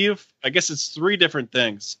leave, I guess it's three different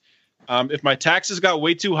things. If my taxes got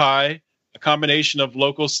way too high, a combination of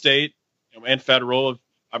local, state, and federal.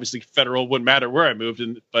 Obviously, federal wouldn't matter where I moved,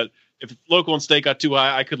 but if local and state got too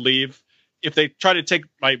high, I could leave. If they try to take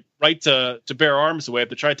my right to bear arms away, if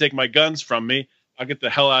they try to take my guns from me, I'll get the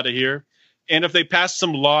hell out of here. And if they pass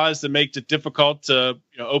some laws that make it difficult to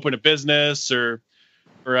open a business or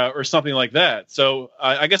something like that. So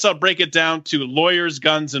I guess I'll break it down to lawyers,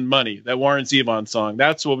 guns, and money. That Warren Zevon song.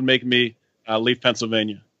 That's what would make me leave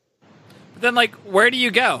Pennsylvania. Then, where do you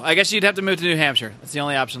go? I guess you'd have to move to New Hampshire. That's the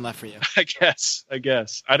only option left for you. I guess.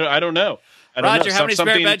 I don't know. Roger, how many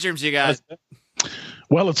spare bedrooms you got?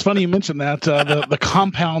 Well, it's funny you mentioned that. The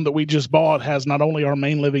compound that we just bought has not only our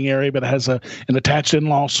main living area, but it has an attached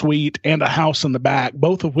in-law suite and a house in the back,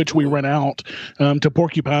 both of which we rent out to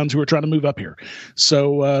porcupines who are trying to move up here.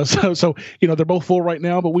 So they're both full right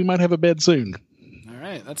now, but we might have a bed soon. All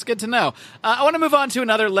right, that's good to know. I want to move on to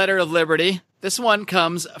another letter of liberty. This one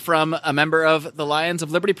comes from a member of the Lions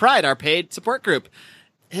of Liberty Pride, our paid support group.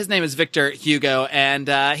 His name is Victor Hugo, and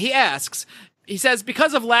he asks, he says,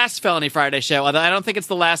 because of last Felony Friday show, although I don't think it's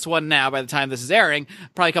the last one now by the time this is airing,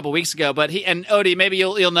 probably a couple weeks ago, but and Odie, maybe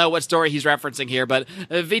you'll know what story he's referencing here, but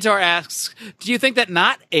Vitor asks, do you think that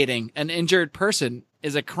not aiding an injured person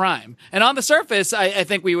is a crime? And on the surface, I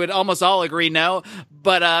think we would almost all agree no,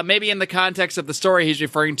 but maybe in the context of the story he's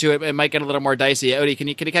referring to, it might get a little more dicey. Odie, can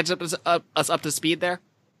you catch us up to speed there?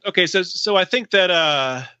 Okay, so I think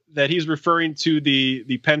that he's referring to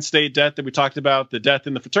the Penn State death that we talked about, the death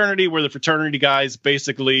in the fraternity, where the fraternity guys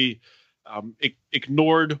basically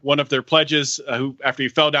ignored one of their pledges who after he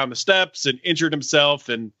fell down the steps and injured himself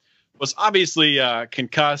and was obviously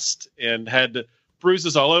concussed and had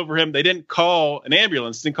bruises all over him. They didn't call an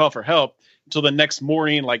ambulance, didn't call for help. until the next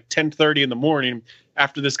morning, like 10:30 in the morning,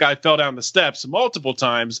 after this guy fell down the steps multiple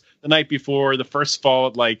times the night before the first fall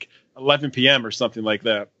at like 11 p.m. or something like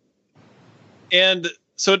that. And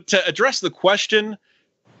so to address the question,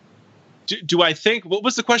 do I think, what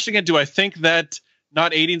was the question again? Do I think that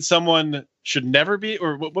not aiding someone should never be,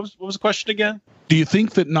 or what was the question again? Do you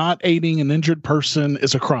think that not aiding an injured person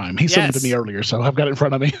is a crime? He sent it to me earlier, so I've got it in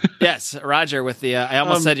front of me. Yes, Roger, with the I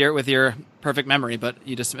almost said with your perfect memory, but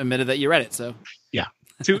you just admitted that you read it. So yeah.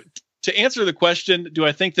 To answer the question, do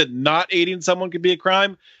I think that not aiding someone could be a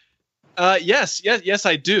crime? Yes,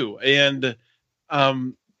 I do. And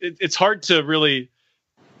it's hard to really,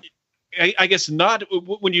 I guess not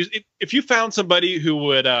when if you found somebody who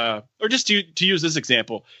would, or just to use this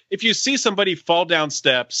example, if you see somebody fall down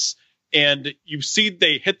steps and you see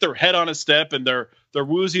they hit their head on a step and they're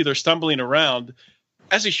woozy, they're stumbling around,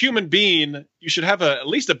 as a human being, you should have at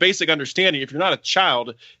least a basic understanding. If you're not a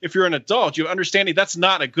child, if you're an adult, you understanding that's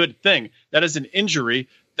not a good thing. That is an injury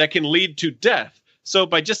that can lead to death. So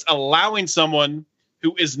by just allowing someone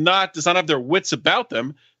who does not have their wits about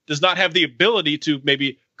them, does not have the ability to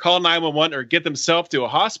maybe call 911 or get themselves to a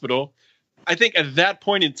hospital, I think at that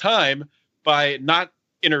point in time, by not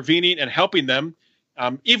intervening and helping them,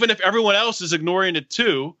 even if everyone else is ignoring it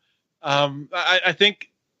too, I think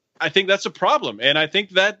that's a problem. And I think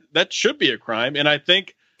that should be a crime. And I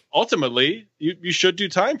think ultimately you should do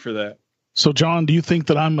time for that. So, John, do you think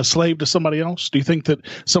that I'm a slave to somebody else? Do you think that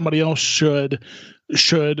somebody else that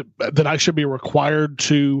I should be required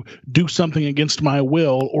to do something against my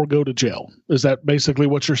will or go to jail? Is that basically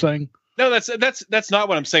what you're saying? No, that's not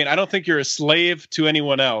what I'm saying. I don't think you're a slave to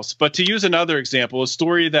anyone else. But to use another example, a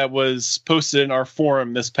story that was posted in our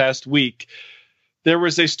forum this past week, there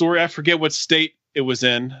was a story, I forget what state it was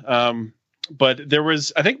in, but there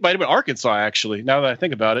was, I think it might have been Arkansas, actually, now that I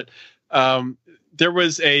think about it. There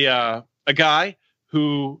was a guy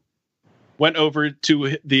who went over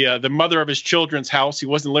to the mother of his children's house. He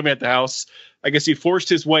wasn't living at the house. I guess he forced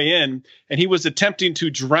his way in, and he was attempting to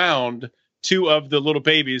drown two of the little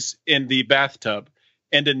babies in the bathtub.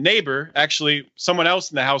 And a neighbor, actually someone else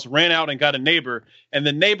in the house, ran out and got a neighbor, and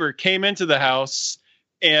the neighbor came into the house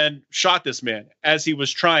and shot this man as he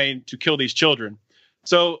was trying to kill these children.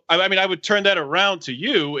 So, I mean, I would turn that around to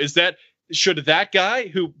you. Should that guy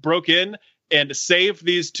who broke in and saved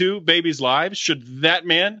these two babies' lives, should that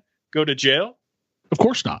man go to jail? Of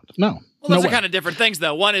course not. No. Well, those are kind of different things,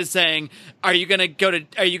 though. One is saying, are you going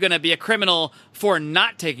to be a criminal for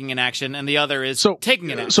not taking an action, and the other is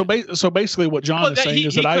taking an action. So basically, what John is saying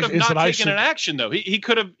is that I should not taken an action, though. He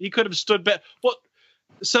could have stood back. Well,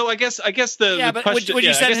 so I guess the but question. Would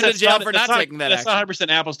you send him to jail for not taking that action? That's not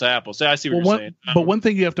 100% apples to apples. I see what you're saying. But one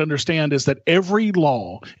thing you have to understand is that every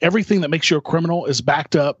law, everything that makes you a criminal, is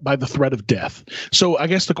backed up by the threat of death. So I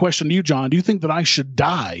guess the question to you, John, do you think that I should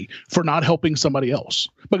die for not helping somebody else?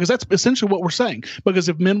 Because that's essentially what we're saying. Because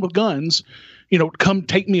if men with guns, come to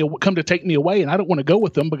take me away, and I don't want to go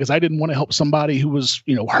with them because I didn't want to help somebody who was,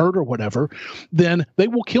 hurt or whatever, then they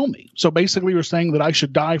will kill me. So basically you're saying that I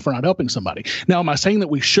should die for not helping somebody. Now, am I saying that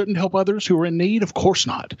we shouldn't help others who are in need? Of course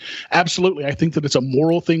not. Absolutely. I think that it's a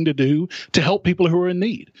moral thing to do to help people who are in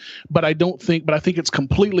need. But I think it's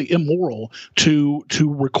completely immoral to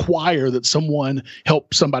require that someone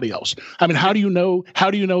help somebody else. I mean, how do you know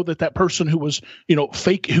that person who was,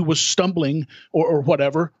 who was stumbling or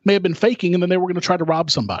whatever may have been faking, and then they were going to try to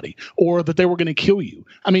rob somebody, or that they were going to kill you?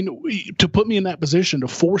 I mean, to put me in that position, to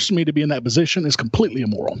force me to be in that position, is completely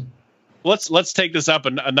immoral. Let's take this up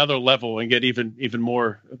another level and get even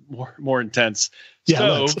more intense.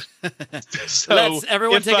 Yeah, so let's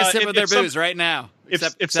everyone take a sip of their booze right now.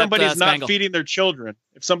 If somebody's not feeding their children,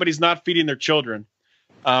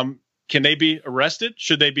 can they be arrested?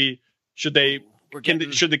 Should the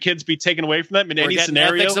kids be taken away from them in any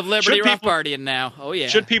scenario? Ethics of Liberty rough partying now. Oh yeah.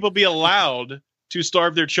 Should people be allowed to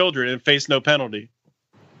starve their children and face no penalty?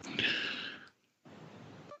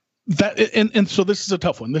 That and so this is a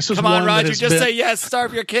tough one. This is come on, one Roger. Just say yes.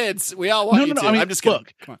 Starve your kids. We all want you to. I mean, I'm just kidding.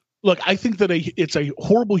 Come on. Look, I think that it's a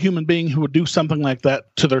horrible human being who would do something like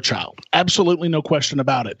that to their child. Absolutely no question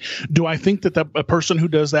about it. Do I think that a person who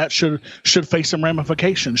does that should face some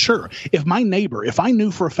ramifications? Sure. If I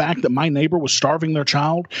knew for a fact that my neighbor was starving their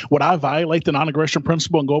child, would I violate the non-aggression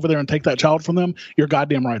principle and go over there and take that child from them? You're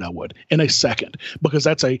goddamn right I would, in a second, because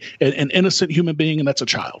that's an innocent human being, and that's a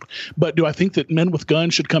child. But do I think that men with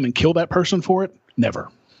guns should come and kill that person for it?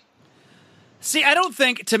 Never. See, I don't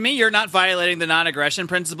think, to me, you're not violating the non-aggression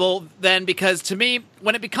principle then, because to me,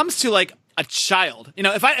 when it becomes to like a child.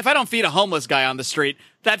 If I don't feed a homeless guy on the street,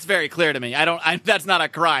 that's very clear to me. That's not a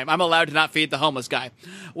crime. I'm allowed to not feed the homeless guy.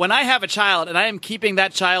 When I have a child and I am keeping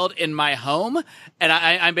that child in my home, and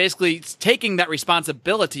I'm basically taking that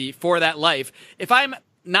responsibility for that life, if I'm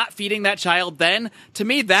not feeding that child, then to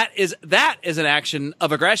me that is an action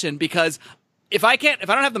of aggression, because if I don't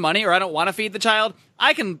have the money or I don't want to feed the child,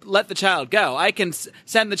 I can let the child go. I can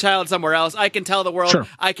send the child somewhere else. I can tell the world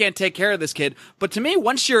I can't take care of this kid. But to me,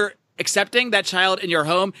 once you're accepting that child in your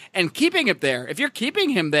home and keeping it there, if you're keeping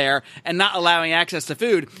him there and not allowing access to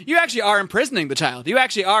food, you actually are imprisoning the child. You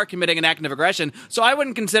actually are committing an act of aggression. So I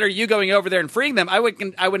wouldn't consider you going over there and freeing them. I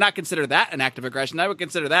would not consider that an act of aggression. I would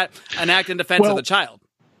consider that an act in defense of the child.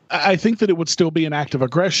 I think that it would still be an act of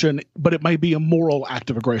aggression, but it may be a moral act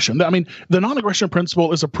of aggression. I mean, the non-aggression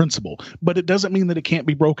principle is a principle, but it doesn't mean that it can't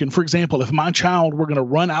be broken. For example, if my child were going to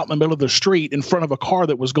run out in the middle of the street in front of a car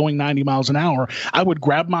that was going 90 miles an hour, I would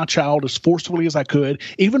grab my child as forcefully as I could,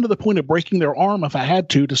 even to the point of breaking their arm if I had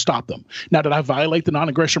to stop them. Now, did I violate the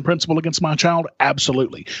non-aggression principle against my child?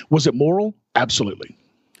 Absolutely. Was it moral? Absolutely.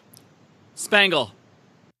 Spangle,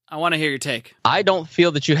 I want to hear your take. I don't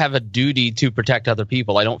feel that you have a duty to protect other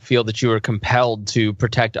people. I don't feel that you are compelled to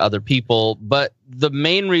protect other people. But the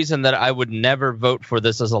main reason that I would never vote for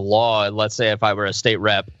this as a law, let's say if I were a state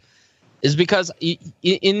rep, is because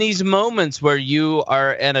in these moments where you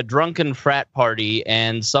are at a drunken frat party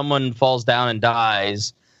and someone falls down and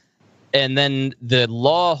dies, and then the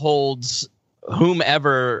law holds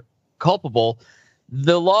whomever culpable,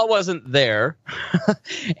 the law wasn't there.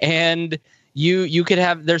 And you could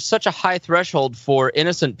have, there's such a high threshold for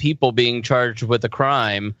innocent people being charged with a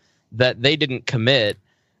crime that they didn't commit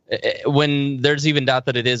when there's even doubt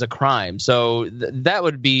that it is a crime. So that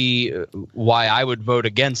would be why I would vote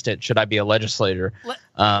against it should I be a legislator.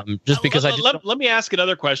 Just because let me ask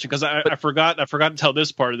another question, because I forgot to tell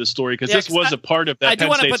this part of the story, because this was a part of that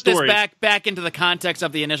Penn State story. I do want to put this back into the context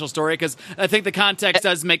of the initial story, because I think the context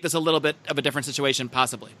does make this a little bit of a different situation,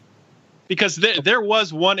 possibly. Because there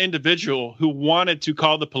was one individual who wanted to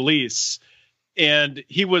call the police, and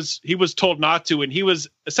he was told not to, and he was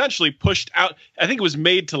essentially pushed out. I think it was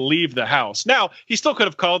made to leave the house. Now, he still could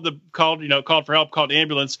have called for help, called the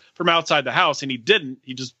ambulance from outside the house, and he didn't.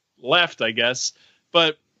 He just left, I guess.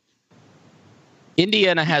 But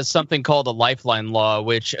Indiana has something called a lifeline law,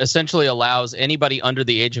 which essentially allows anybody under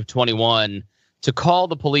the age of 21 to call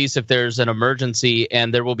the police if there's an emergency,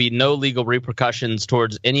 and there will be no legal repercussions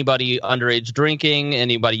towards anybody underage drinking,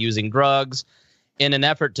 anybody using drugs, in an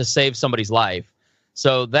effort to save somebody's life.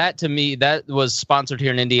 So that, to me, that was sponsored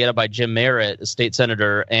here in Indiana by Jim Merritt, a state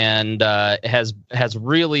senator, and has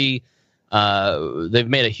really they've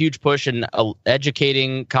made a huge push in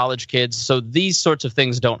educating college kids so these sorts of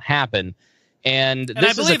things don't happen. And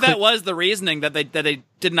I believe that was the reasoning that they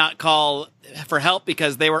did not call for help,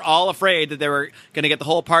 because they were all afraid that they were going to get the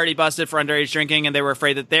whole party busted for underage drinking, and they were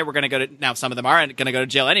afraid that they were going to go to, now some of them are going to go to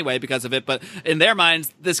jail anyway because of it, but in their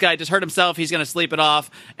minds, this guy just hurt himself, he's going to sleep it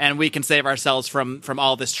off, and we can save ourselves from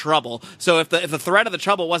all this trouble. So if the threat of the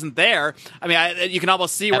trouble wasn't there, I mean, you can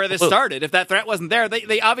almost see where this started. If that threat wasn't there,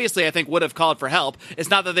 they obviously, I think, would have called for help. It's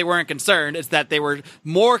not that they weren't concerned, it's that they were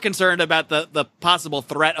more concerned about the possible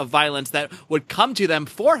threat of violence that would come to them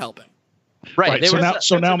for helping. Right. So now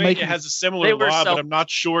Pennsylvania has a similar law, but I'm not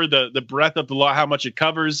sure the breadth of the law, how much it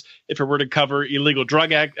covers, if it were to cover illegal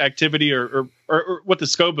drug activity or what the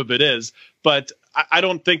scope of it is. But I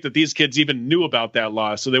don't think that these kids even knew about that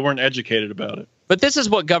law, so they weren't educated about it. But this is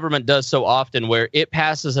what government does so often, where it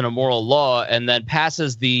passes an immoral law and then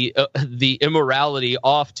passes the immorality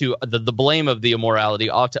off to the blame of the immorality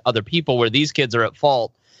off to other people, where these kids are at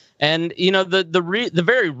fault. And the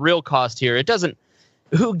very real cost here, it doesn't.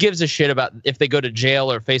 Who gives a shit about if they go to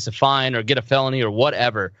jail or face a fine or get a felony or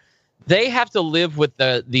whatever? They have to live with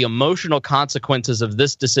the emotional consequences of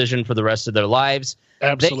this decision for the rest of their lives.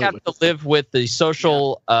 Absolutely. They have to live with the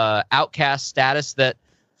social outcast status that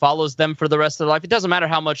follows them for the rest of their life. It doesn't matter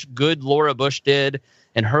how much good Laura Bush did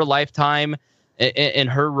in her lifetime, in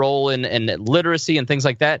her role in literacy and things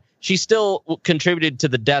like that. She still contributed to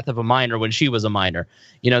the death of a minor when she was a minor.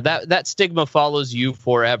 That stigma follows you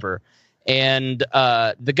forever. And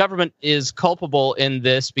the government is culpable in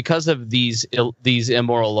this because of these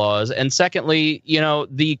immoral laws. And secondly,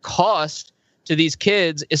 the cost to these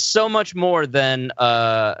kids is so much more than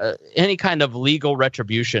any kind of legal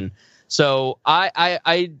retribution. So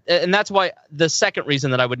and that's why the second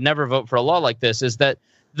reason that I would never vote for a law like this is that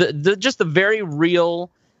just the very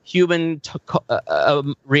real human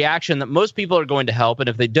reaction that most people are going to help, and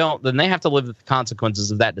if they don't, then they have to live with the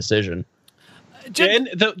consequences of that decision. And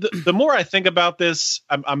the more I think about this,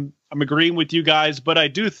 I'm agreeing with you guys, but I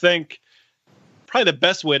do think probably the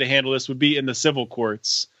best way to handle this would be in the civil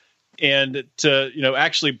courts, and to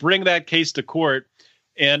actually bring that case to court.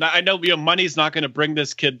 And I know money's not going to bring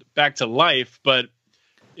this kid back to life, but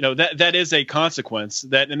that is a consequence,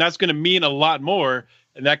 and that's going to mean a lot more,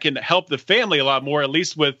 and that can help the family a lot more, at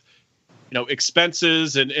least with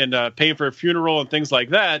expenses and paying for a funeral and things like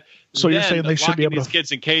that. So you're saying they should be able these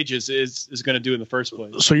kids in cages is going to do in the first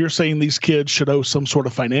place. So you're saying these kids should owe some sort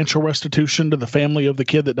of financial restitution to the family of the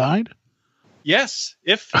kid that died? Yes,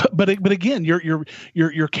 but again,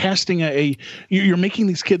 you're casting you're making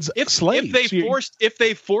these kids slaves. If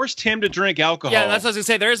they forced him to drink alcohol. Yeah, that's what I was gonna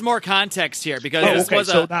say. There is more context here because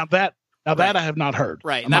now that I have not heard.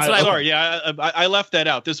 Right, and that's what sorry. Yeah, I left that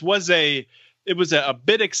out. This was a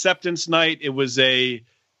bid acceptance night. It was a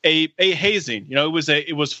hazing.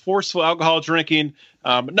 It was forceful alcohol drinking.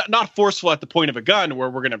 Not forceful at the point of a gun where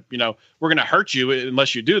we're gonna hurt you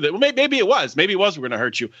unless you do that. Well, maybe it was. Maybe it was we're gonna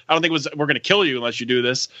hurt you. I don't think it was we're gonna kill you unless you do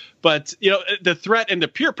this. But the threat and the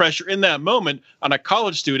peer pressure in that moment on a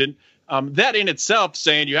college student, that in itself,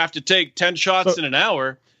 saying you have to take 10 shots in an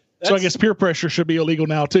hour. So I guess peer pressure should be illegal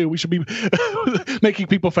now too. We should be making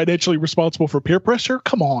people financially responsible for peer pressure.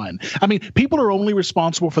 Come on. I mean, people are only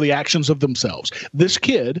responsible for the actions of themselves. This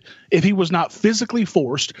kid, if he was not physically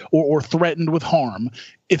forced or threatened with harm,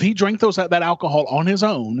 if he drank that alcohol on his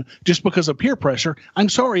own just because of peer pressure, I'm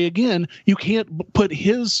sorry, again, you can't put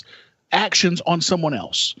his actions on someone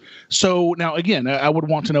else. So now, again, I would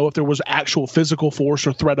want to know if there was actual physical force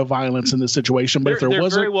or threat of violence in this situation. But if there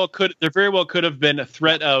wasn't, there very well could have been a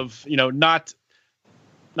threat of not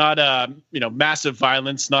massive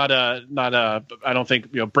violence, not I don't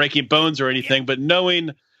think breaking bones or anything, but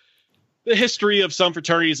knowing the history of some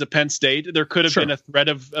fraternities at Penn State, there could have been a threat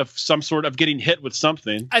of some sort of getting hit with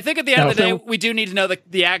something. I think at the end of the day, we do need to know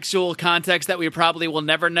the actual context that we probably will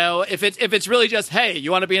never know. If it's really just, hey,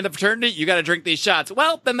 you want to be in the fraternity, you got to drink these shots.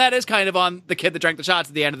 Well, then that is kind of on the kid that drank the shots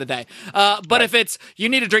at the end of the day. But if it's, you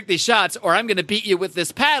need to drink these shots or I'm going to beat you with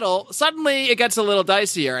this paddle, suddenly it gets a little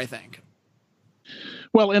dicier, I think.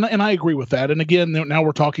 Well, and I agree with that. And again, now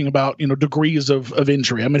we're talking about, degrees of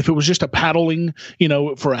injury. I mean, if it was just a paddling,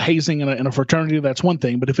 for a hazing in a fraternity, that's one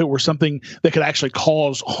thing. But if it were something that could actually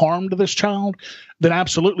cause harm to this child, then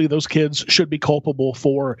absolutely those kids should be culpable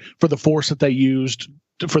for the force that they used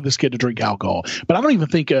for this kid to drink alcohol. But I don't even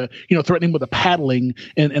think, threatening with a paddling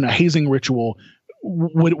in a hazing ritual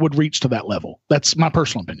would reach to that level. That's my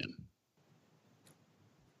personal opinion.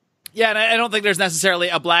 Yeah, and I don't think there's necessarily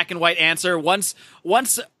a black and white answer. Once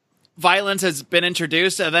violence has been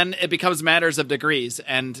introduced, then it becomes matters of degrees.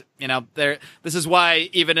 And, this is why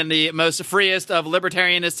even in the most freest of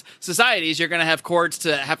libertarianist societies, you're going to have courts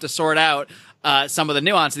to have to sort out some of the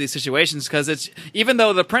nuance of these situations, because even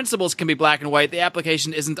though the principles can be black and white, the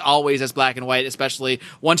application isn't always as black and white, especially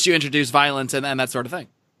once you introduce violence and that sort of thing.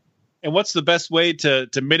 And what's the best way to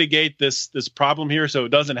mitigate this problem here so it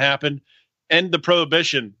doesn't happen? End the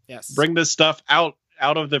prohibition. Yes. Bring this stuff out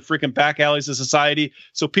of the freaking back alleys of society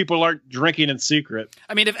so people aren't drinking in secret.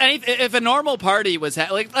 I mean, if a normal party was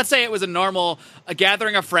let's say it was a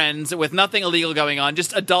gathering of friends with nothing illegal going on,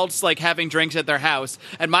 just adults like having drinks at their house,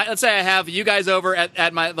 and let's say I have you guys over at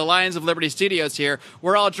the Lions of Liberty studios here,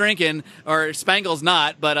 we're all drinking, or Spangle's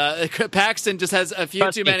not, but Paxton just has a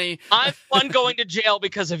few too many. I'm one going to jail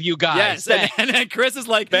because of you guys. Yes, and Chris is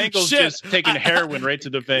like, Spangle's shit, just taking heroin right to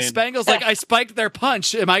the vein. Spangle's like, I spiked their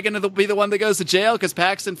punch. Am I going to be the one that goes to jail because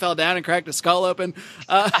Paxton fell down and cracked his skull open?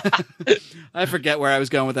 I forget where I was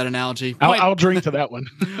going with that analogy. I'll drink to that one.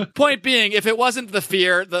 Point being, if it wasn't the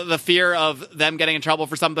fear of them getting in trouble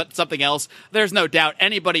for something else, there's no doubt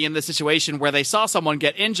anybody in this situation where they saw someone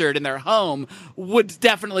get injured in their home would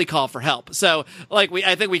definitely call for help. So,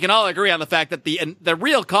 I think we can all agree on the fact that the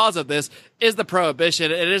real cause of this is the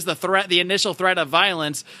prohibition. It is the initial threat of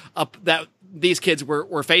violence that these kids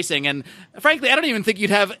were facing. And frankly, I don't even think you'd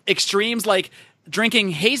have extremes like drinking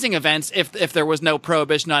hazing events if there was no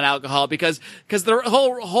prohibition on alcohol, because the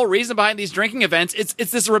whole reason behind these drinking events,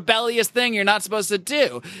 it's this rebellious thing you're not supposed to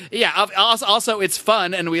do. Yeah, also it's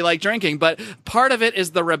fun and we like drinking, but part of it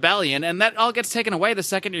is the rebellion, and that all gets taken away the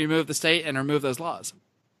second you remove the state and remove those laws.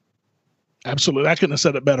 Absolutely. I couldn't have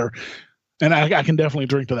said it better. And I can definitely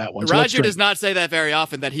drink to that one. So Roger does not say that very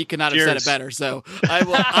often, that he could not have said it better. So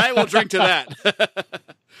I will drink to that.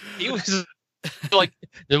 He was like,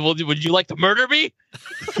 would you like to murder me?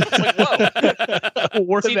 Like,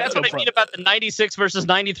 whoa. See, that's what I mean about the 96 versus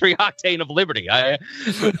 93 octane of Liberty.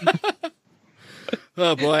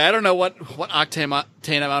 Oh boy, I don't know what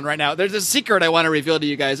octane I'm on right now. There's a secret I want to reveal to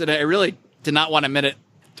you guys, and I really did not want to admit it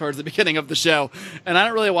towards the beginning of the show, and I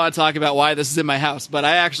don't really want to talk about why this is in my house, but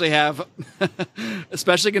I actually have,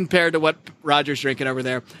 especially compared to what Roger's drinking over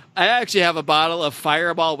there, I actually have a bottle of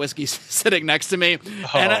Fireball whiskey sitting next to me,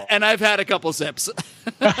 and I've had a couple sips.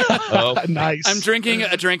 Nice. I'm drinking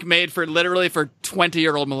a drink made for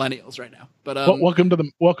 20-year-old millennials right now. But welcome to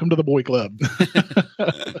the boy club.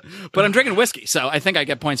 But I'm drinking whiskey, so I think I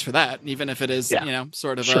get points for that, even if it is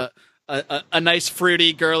sort of a nice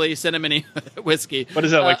fruity, girly, cinnamony whiskey. What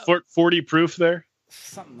is that, like 40 proof there?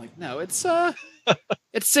 Something like it's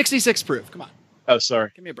 66 proof. Come on. Oh,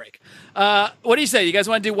 sorry. Give me a break. What do you say? You guys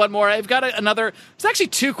want to do one more? I've got another. It's actually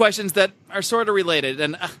two questions that are sort of related,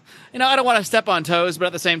 and I don't want to step on toes, but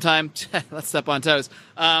at the same time, let's step on toes.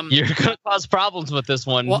 You're going to cause problems with this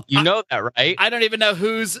one. Well, you know that, right? I don't even know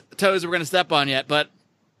whose toes we're going to step on yet, but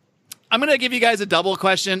I'm going to give you guys a double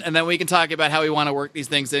question, and then we can talk about how we want to work these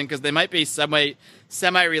things in, because they might be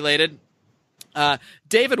semi-related.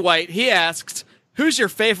 David White, he asks, who's your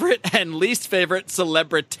favorite and least favorite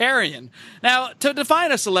celebritarian? Now, to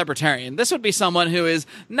define a celebritarian, this would be someone who is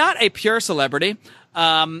not a pure celebrity.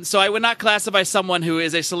 So I would not classify someone who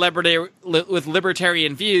is a celebrity with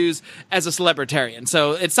libertarian views as a celebritarian.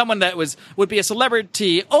 So it's someone that would be a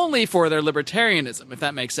celebrity only for their libertarianism, if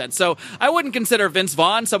that makes sense. So I wouldn't consider Vince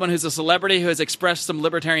Vaughn someone who's a celebrity who has expressed some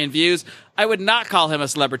libertarian views. I would not call him a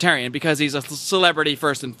celebritarian because he's a celebrity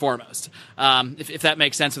first and foremost, if that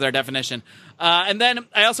makes sense with our definition. And then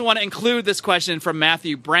I also want to include this question from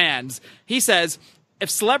Matthew Brands. He says, if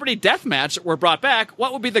Celebrity Deathmatch were brought back,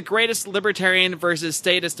 what would be the greatest libertarian versus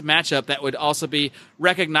statist matchup that would also be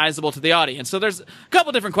recognizable to the audience? So there's a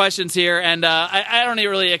couple different questions here, and I don't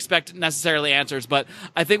really expect necessarily answers, but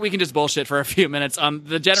I think we can just bullshit for a few minutes on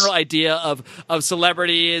the general idea of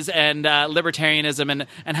celebrities and libertarianism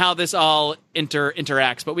and how this all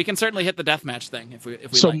interacts. But we can certainly hit the deathmatch thing if we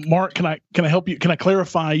So, like. Mark, can I help you? Can I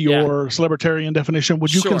clarify your celebritarian definition?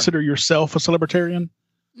 Would you Sure. consider yourself a celebritarian?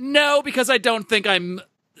 No, because I don't think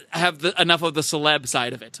have enough of the celeb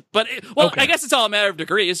side of it. But I guess it's all a matter of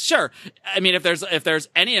degrees. Sure. I mean, if there's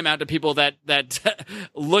any amount of people that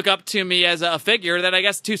look up to me as a figure, then I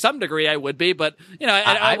guess to some degree I would be. But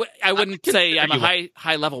I wouldn't say I'm a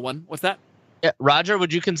high level one. What's that? Yeah, Roger,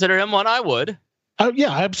 would you consider him one? I would.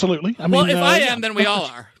 Yeah, absolutely. I Well, mean, if I am, then we all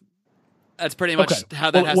are. That's pretty much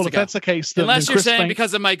how that has to if go. that's the case, then Unless then you're Chris saying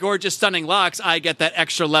because of my gorgeous, stunning locks, I get that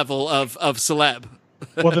extra level of celeb.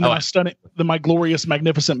 Well, then my glorious,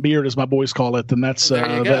 magnificent beard, as my boys call it, then that's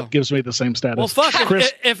that gives me the same status. Well, fuck.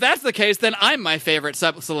 Chris, If that's the case, then I'm my favorite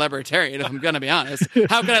celebritarian. If I'm going to be honest,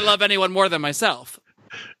 how can I love anyone more than myself?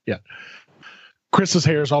 Yeah, Chris's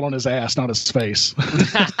hair is all on his ass, not his face.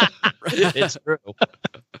 It's true,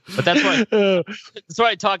 but that's why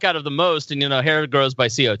I talk out of the most, and hair grows by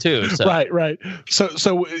CO2. So. Right.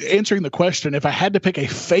 So answering the question, if I had to pick a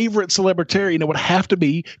favorite celebritarian, it would have to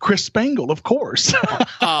be Chris Spangle, of course.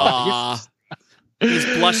 Aw, he's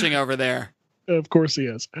blushing over there. Of course he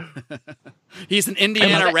is. He's an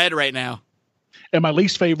Indiana Red right now. And my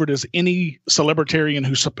least favorite is any celebritarian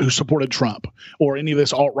who supported Trump or any of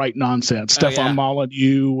this alt-right nonsense. Stefan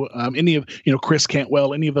Molyneux, any of Chris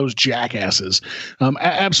Cantwell, any of those jackasses.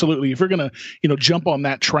 Absolutely, if you're going to jump on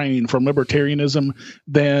that train from libertarianism,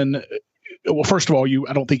 then. Well, first of all,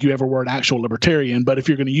 I don't think you ever were an actual libertarian, but if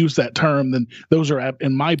you're going to use that term, then those are,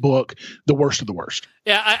 in my book, the worst of the worst.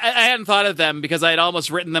 Yeah, I hadn't thought of them because I had almost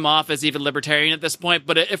written them off as even libertarian at this point.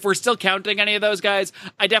 But if we're still counting any of those guys,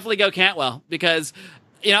 I definitely go Cantwell because,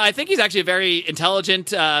 I think he's actually a very intelligent,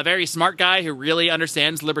 very smart guy who really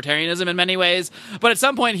understands libertarianism in many ways. But at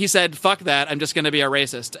some point he said, fuck that, I'm just going to be a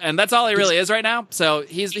racist. And that's all he really is right now. So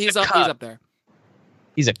he's up there.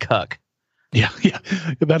 He's a cuck. Yeah,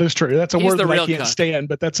 that is true. That's a word that I can't cuck. Stand,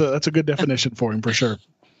 but that's a good definition for him for sure.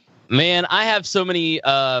 Man, I have so many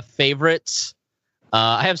favorites.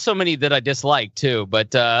 I have so many that I dislike too,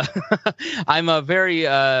 but I'm a very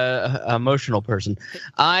emotional person.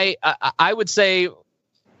 I would say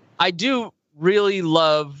I do really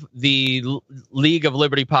love the League of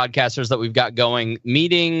Liberty podcasters that we've got going.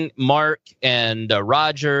 Meeting Mark and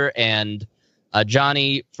Roger and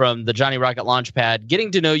Johnny from the Johnny Rocket Launchpad, getting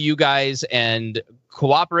to know you guys and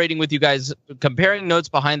cooperating with you guys, comparing notes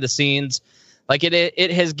behind the scenes. Like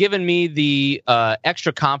it has given me the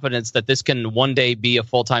extra confidence that this can one day be a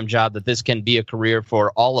full-time job, that this can be a career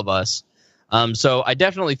for all of us. So I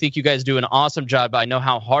definitely think you guys do an awesome job. I know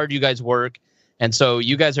how hard you guys work. And so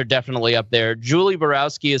you guys are definitely up there. Julie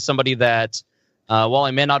Borowski is somebody that, while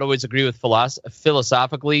I may not always agree with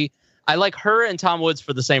philosophically, I like her and Tom Woods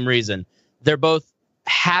for the same reason. They're both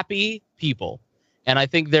happy people. And I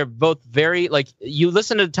think they're both very, you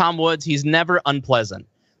listen to Tom Woods, he's never unpleasant.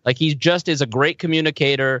 Like he just is a great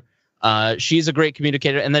communicator. She's a great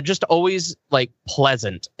communicator, and they're just always like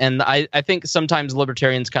pleasant. And I think sometimes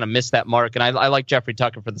libertarians kind of miss that mark. And I like Jeffrey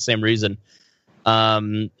Tucker for the same reason.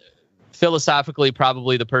 Philosophically,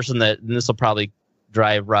 probably the person that, and this will probably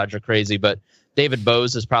drive Roger crazy, but David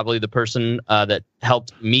Bose is probably the person that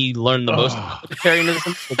helped me learn the most about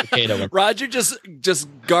libertarianism. Roger just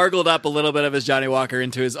gargled up a little bit of his Johnny Walker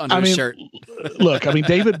into his shirt. Look,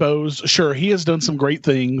 David Bose, sure, he has done some great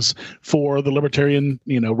things for the libertarian,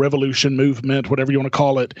 revolution movement, whatever you want to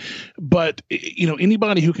call it. But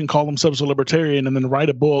anybody who can call themselves a libertarian and then write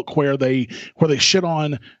a book where they shit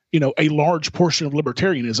on a large portion of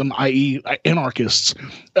libertarianism, i.e., anarchists.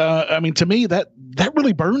 To me, that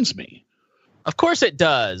really burns me. Of course it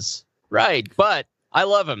does. Right. But I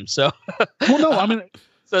love him. So, well, no,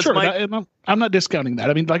 so sure. I'm not discounting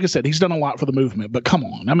that. Like I said, he's done a lot for the movement, but come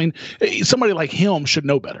on. Somebody like him should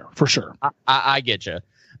know better for sure. I get you.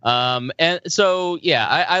 And so, yeah,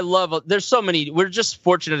 I love, there's so many, we're just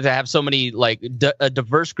fortunate to have so many, like a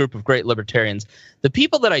diverse group of great libertarians. The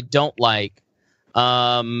people that I don't like,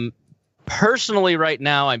 personally right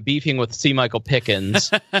now, I'm beefing with C. Michael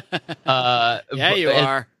Pickens. Yeah, you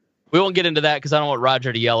are. We won't get into that because I don't want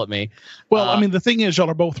Roger to yell at me. Well, the thing is, y'all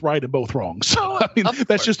are both right and both wrong. So,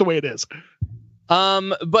 that's just the way it is.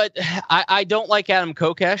 But I don't like Adam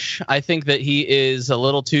Kokesh. I think that he is a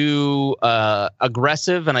little too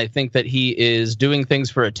aggressive, and I think that he is doing things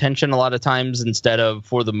for attention a lot of times instead of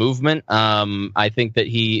for the movement. I think that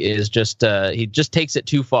he is he just takes it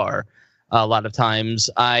too far a lot of times.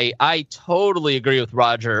 I totally agree with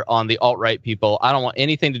Roger on the alt-right people. I don't want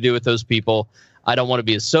anything to do with those people. I don't want to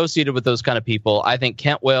be associated with those kind of people. I think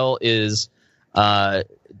Cantwell is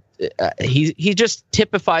he just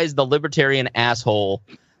typifies the libertarian asshole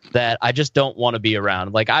that I just don't want to be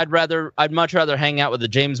around. Like I'd much rather hang out with a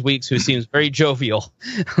James Weeks who seems very jovial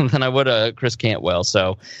than I would a Chris Cantwell.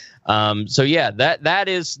 So yeah,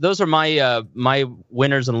 those are my my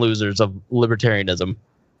winners and losers of libertarianism.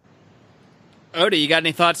 Odie, you got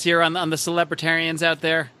any thoughts here on the celebritarians out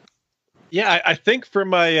there? Yeah, I think for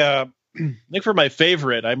my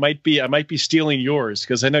favorite, I might be stealing yours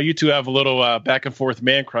because I know you two have a little back and forth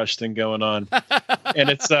man crush thing going on, and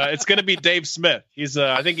it's going to be Dave Smith.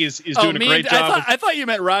 I think he's doing a great job. I thought you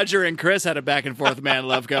meant Roger and Chris had a back and forth man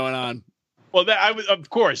love going on. Well, of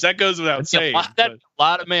course that goes without saying. A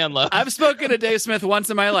lot of man love. I've spoken to Dave Smith once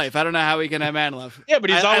in my life. I don't know how he can have man love. Yeah, but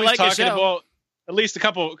he's always talking about. At least a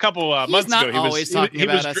couple months ago,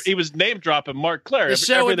 he was name dropping Mark Claire. The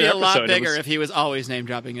show would be a lot bigger if he was always name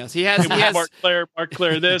dropping us. He has Mark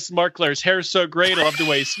Claire. This Mark Claire's hair's so great. I love the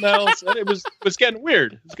way he smells. It was getting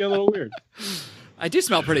weird. It's getting a little weird. I do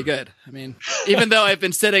smell pretty good. Even though I've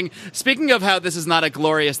been sitting. Speaking of how this is not a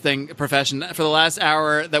glorious profession, for the last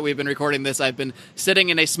hour that we've been recording this, I've been sitting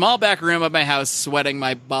in a small back room of my house, sweating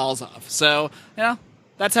my balls off. So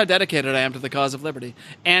that's how dedicated I am to the cause of liberty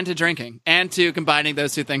and to drinking and to combining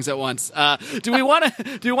those two things at once. Do we want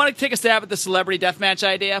to take a stab at the celebrity deathmatch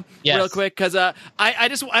idea real quick? Because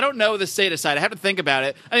I don't know the status side. I have to think about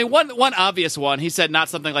it. One obvious one. He said not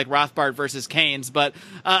something like Rothbard versus Keynes, but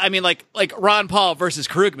like Ron Paul versus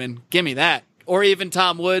Krugman. Give me that. Or even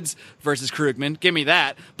Tom Woods versus Krugman. Give me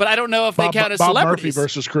that. But I don't know if they count as celebrities. Bob Murphy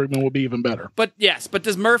versus Krugman will be even better. But yes,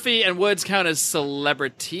 does Murphy and Woods count as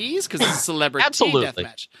celebrities? Because it's a celebrity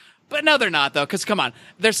deathmatch. But no, they're not, though. Because, come on,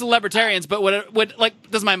 they're celebritarians,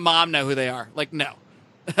 but does my mom know who they are? Like, no.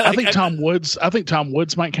 I think Tom Woods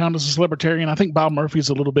might count as a celebritarian. I think Bob Murphy's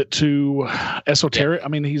a little bit too esoteric.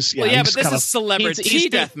 But this is celebrity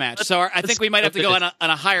deathmatch, so I think we might have to go on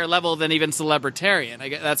a higher level than even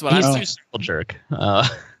celebritarian. That's what I'm saying. Jerk. Yeah,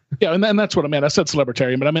 and that's what I meant. I said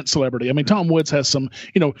celebritarian, but I meant celebrity. Tom Woods has some,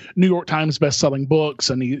 New York Times best-selling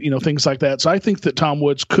books and things like that. So I think that Tom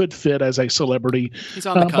Woods could fit as a celebrity. He's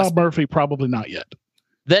on the cusp. Bob Murphy probably not yet.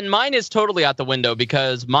 Then mine is totally out the window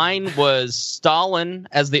because mine was Stalin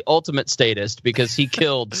as the ultimate statist because he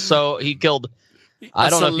killed. I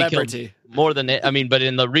don't know if he killed more than it. But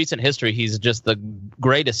in the recent history, he's just the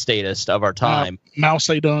greatest statist of our time. Mao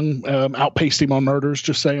Zedong outpaced him on murders.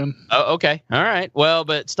 Just saying. Oh, okay, all right. Well,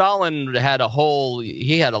 but Stalin had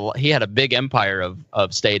he had a big empire of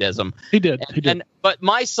statism. He did. But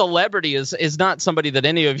my celebrity is not somebody that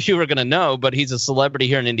any of you are going to know, but he's a celebrity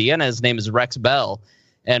here in Indiana. His name is Rex Bell.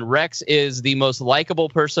 And Rex is the most likable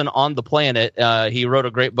person on the planet. He wrote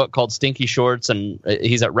a great book called Stinky Shorts, and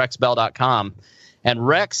he's at rexbell.com. And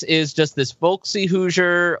Rex is just this folksy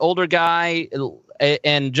Hoosier, older guy,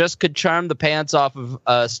 and just could charm the pants off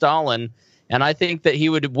of Stalin. And I think that he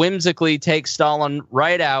would whimsically take Stalin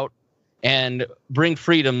right out and bring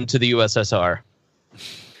freedom to the USSR.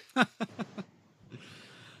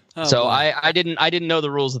 Oh, so boy. I didn't know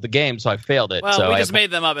the rules of the game, so I failed it. Well, so we I just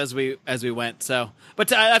made them up as we went. So, but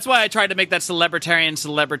that's why I tried to make that celebritarian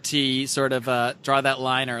celebrity sort of draw that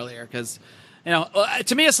line earlier, because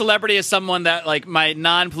to me, a celebrity is someone that like my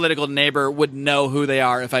non-political neighbor would know who they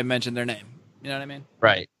are if I mentioned their name. You know what I mean?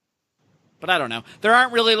 Right. But I don't know. There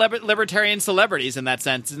aren't really libertarian celebrities in that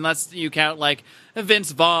sense, unless you count like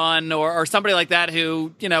Vince Vaughn or somebody like that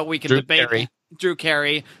who we can debate. Carey. Drew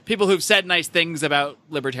Carey, people who've said nice things about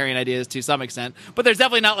libertarian ideas to some extent, but there's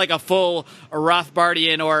definitely not like a full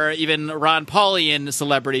Rothbardian or even Ron Paulian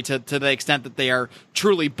celebrity to the extent that they are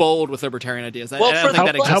truly bold with libertarian ideas. Well, I don't think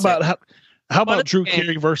that exists. How about Drew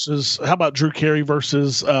Carey versus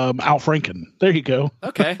Al Franken? There you go.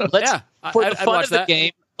 Okay, For the I'd fun watch of the that.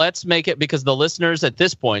 game, let's make it, because the listeners at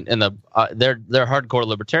this point in the they're hardcore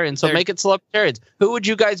libertarians, so make it celebritarians. Who would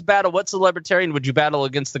you guys battle? What celebritarian would you battle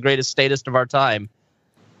against the greatest statist of our time?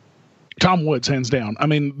 Tom Woods, hands down. I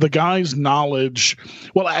mean, the guy's knowledge.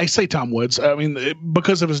 Well, I say Tom Woods. I mean,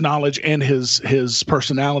 because of his knowledge and his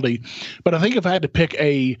personality. But I think if I had to pick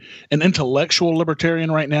an intellectual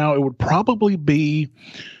libertarian right now, it would probably be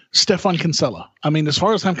Stefan Kinsella. I mean, as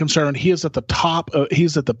far as I'm concerned, he is at the top.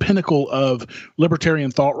 He's at the pinnacle of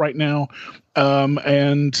libertarian thought right now.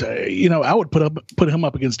 I would put him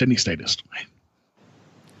up against any statist.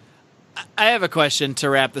 I have a question to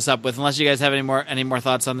wrap this up with, unless you guys have any more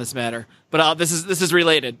thoughts on this matter. But this is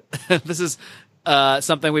related. This is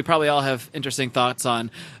something we probably all have interesting thoughts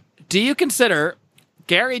on. Do you consider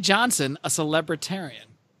Gary Johnson a celebritarian?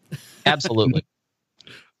 Absolutely.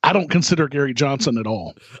 I don't consider Gary Johnson at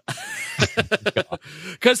all.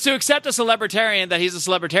 Because to accept a celebritarian that he's a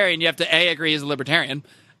celebritarian, you have to A, agree he's a libertarian,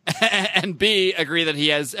 and B, agree that he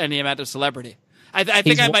has any amount of celebrity. I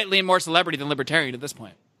think I might lean more celebrity than libertarian at this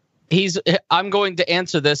point. I'm going to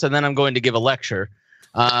answer this, and then I'm going to give a lecture.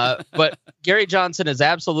 But Gary Johnson is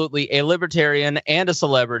absolutely a libertarian and a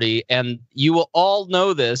celebrity, and you will all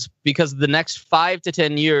know this because the next 5 to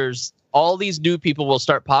 10 years, all these new people will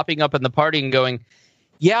start popping up in the party and going,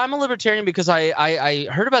 yeah, I'm a libertarian because I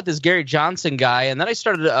heard about this Gary Johnson guy, and then I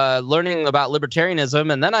started learning about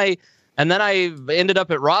libertarianism, and then I ended up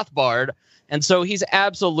at Rothbard. And so he's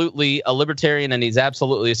absolutely a libertarian, and he's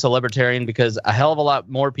absolutely a celebritarian because a hell of a lot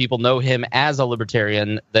more people know him as a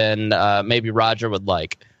libertarian than maybe Roger would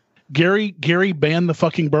like. Gary ban the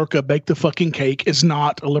fucking burqa, bake the fucking cake is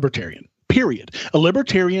not a libertarian, period. A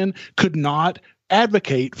libertarian could not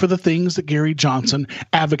advocate for the things that Gary Johnson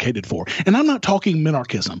advocated for. And I'm not talking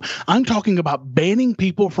minarchism. I'm talking about banning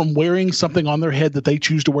people from wearing something on their head that they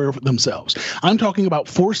choose to wear for themselves. I'm talking about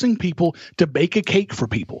forcing people to bake a cake for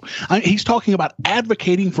people. He's talking about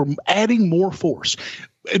advocating for adding more force.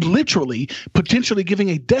 Literally, potentially giving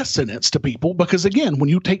a death sentence to people, because again, when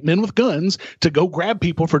you take men with guns to go grab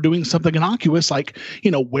people for doing something innocuous like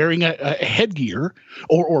wearing a headgear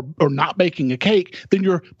or not baking a cake, then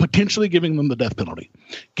you're potentially giving them the death penalty.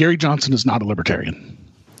 Gary Johnson is not a libertarian.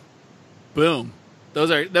 Boom.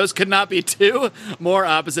 Those could not be two more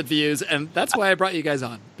opposite views, and that's why I brought you guys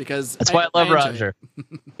on, because that's why I love enjoy Roger.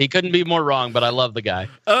 He couldn't be more wrong, but I love the guy.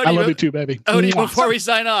 Odie, I love you too, baby. Odie, before we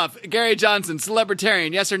sign off, Gary Johnson,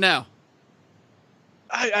 celebritarian, yes or no?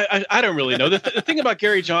 I don't really know. The thing about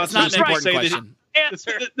Gary Johnson It's not an important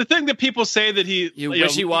question. The thing that people say that he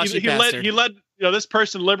wishy-washy bastard. He led this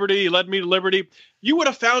person liberty. He led me to liberty. You would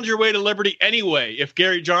have found your way to liberty anyway if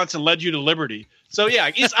Gary Johnson led you to liberty. So yeah,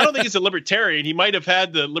 I don't think he's a libertarian. He might have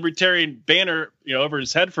had the libertarian banner over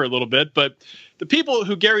his head for a little bit, but the people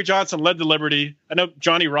who Gary Johnson led to liberty, I know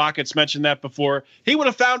Johnny Rockets mentioned that before. He would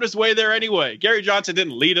have found his way there anyway. Gary Johnson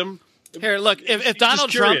didn't lead him. Here, look, if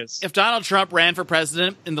Donald Trump ran for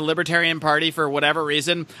president in the Libertarian Party for whatever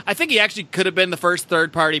reason, I think he actually could have been the first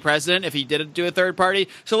third-party president if he didn't do a third party.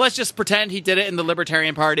 So let's just pretend he did it in the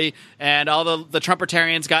Libertarian Party, and all the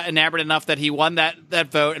Trumpertarians got enamored enough that he won that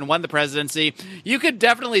vote and won the presidency. You could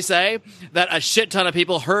definitely say that a shit ton of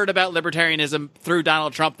people heard about libertarianism through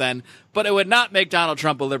Donald Trump then, but it would not make Donald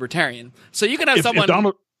Trump a libertarian. So you can have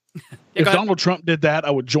someone... If Donald Trump did that,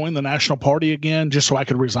 I would join the National Party again just so I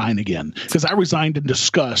could resign again. Because I resigned in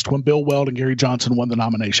disgust when Bill Weld and Gary Johnson won the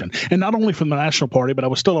nomination. And not only from the National Party, but I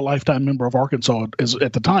was still a lifetime member of Arkansas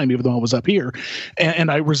at the time, even though I was up here.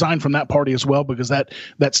 And I resigned from that party as well because that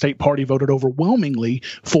state party voted overwhelmingly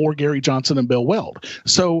for Gary Johnson and Bill Weld.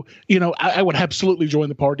 So, I would absolutely join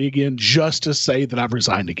the party again just to say that I've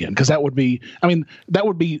resigned again. Because that would be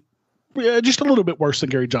just a little bit worse than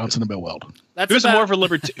Gary Johnson and Bill Weld. Who's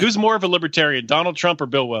more of a libertarian, Donald Trump or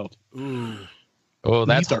Bill Weld? Ooh. Oh,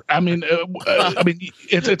 that's.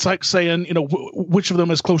 It's like saying which of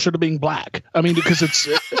them is closer to being black. I mean, because it's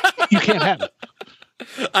you can't have it.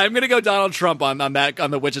 I'm going to go Donald Trump on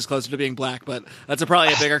the which is closer to being black, but that's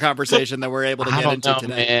probably a bigger conversation that we're able to get into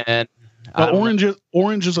today. Man. But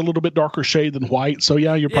orange is a little bit darker shade than white, so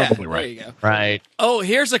yeah, you're probably right. There you go. Right. Oh,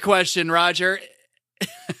 here's a question, Roger.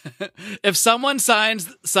 If someone signs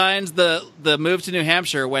the move to New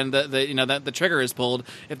Hampshire when the trigger is pulled,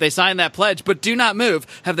 if they sign that pledge but do not move,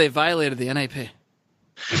 have they violated the NAP?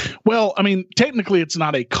 Well, I mean, technically, it's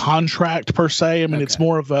not a contract per se. I mean, it's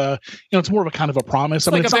more of a kind of a promise.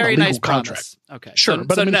 I mean, it's a very not a legal nice contract. Promise. Okay, Sure,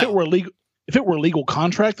 but I mean, no. if it were a legal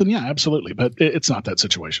contract, then yeah, absolutely. But it's not that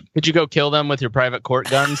situation. Could you go kill them with your private court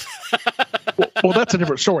guns? well, that's a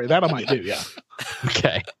different story. That I might do. Yeah.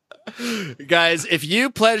 Okay. Guys, if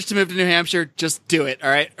you pledge to move to New Hampshire, just do it. All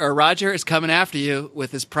right, or Roger is coming after you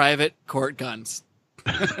with his private court guns.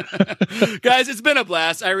 Guys, it's been a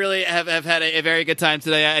blast. I really have had a very good time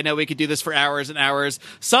today. I know we could do this for hours and hours.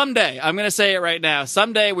 Someday, I'm going to say it right now,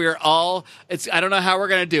 someday we're all, I don't know how we're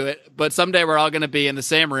going to do it, but someday we're all going to be in the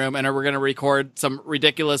same room and we're going to record some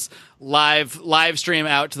ridiculous live stream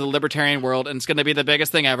out to the libertarian world, and it's going to be the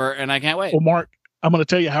biggest thing ever, and I can't wait. Well, Mark, I'm going to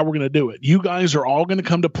tell you how we're going to do it. You guys are all going to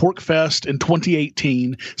come to Pork Fest in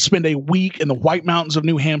 2018, spend a week in the White Mountains of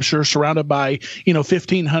New Hampshire, surrounded by,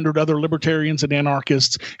 1,500 other libertarians and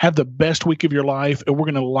anarchists. Have the best week of your life, and we're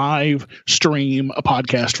going to live stream a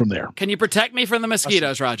podcast from there. Can you protect me from the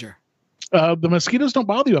mosquitoes, Roger? The mosquitoes don't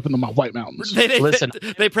bother you up in the White Mountains. Listen,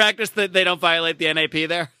 they practice that they don't violate the NAP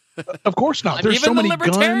there. Of course not. There's even so the many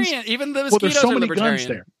libertarian, guns. even the Well, mosquitoes there's so are many libertarian. guns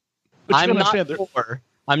there. But you I'm gotta not understand, poor.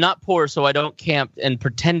 I'm not poor, so I don't camp and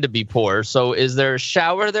pretend to be poor. So is there a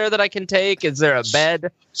shower there that I can take? Is there a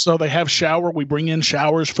bed? So they have shower. We bring in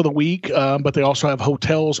showers for the week, but they also have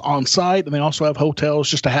hotels on site, and they also have hotels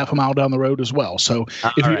just a half a mile down the road as well. So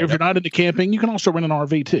if you're not into camping, you can also rent an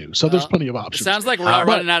RV too. So there's plenty of options. Sounds like we're all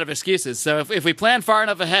running out of excuses. So if we plan far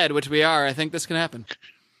enough ahead, which we are, I think this can happen.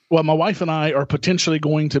 Well, my wife and I are potentially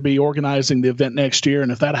going to be organizing the event next year,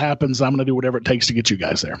 and if that happens, I'm going to do whatever it takes to get you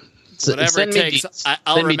guys there. Whatever it takes,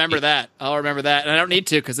 I'll remember that. I'll remember that. And I don't need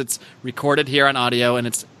to because it's recorded here on audio and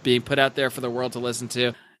it's being put out there for the world to listen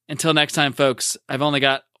to. Until next time, folks, I've only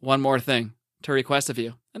got one more thing to request of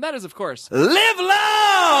you. And that is, of course, live long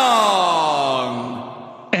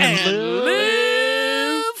and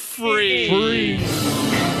live free.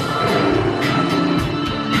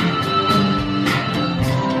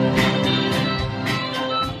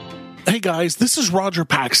 Hey guys, this is Roger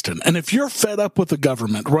Paxton, and if you're fed up with the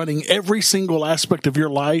government running every single aspect of your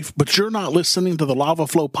life, but you're not listening to the Lava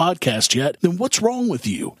Flow podcast yet, then what's wrong with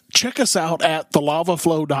you? Check us out at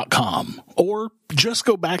thelavaflow.com, or just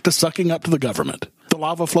go back to sucking up to the government. The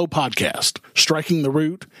Lava Flow podcast, striking the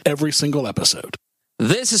root every single episode.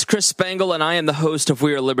 This is Chris Spangle, and I am the host of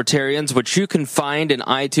We Are Libertarians, which you can find in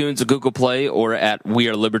iTunes, Google Play, or at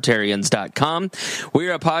wearelibertarians.com. We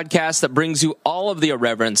are a podcast that brings you all of the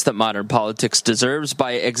irreverence that modern politics deserves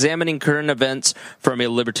by examining current events from a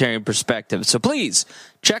libertarian perspective. So please,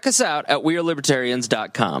 check us out at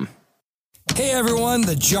wearelibertarians.com. Hey everyone,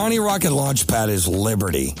 the Johnny Rocket Launchpad is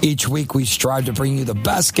Liberty. Each week we strive to bring you the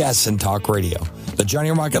best guests in talk radio. The Johnny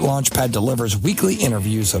Rocket Launchpad delivers weekly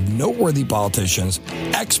interviews of noteworthy politicians,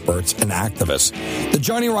 experts, and activists. The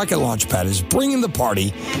Johnny Rocket Launchpad is bringing the party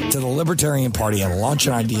to the Libertarian Party and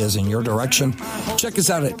launching ideas in your direction. Check us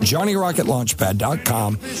out at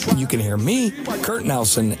JohnnyRocketLaunchpad.com, and you can hear me, Kurt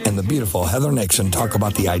Nelson, and the beautiful Heather Nixon talk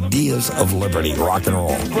about the ideas of liberty, rock and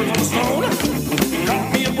roll.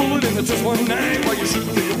 Got me a bullet in just one night while you shoot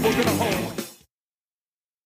me a book in a hole.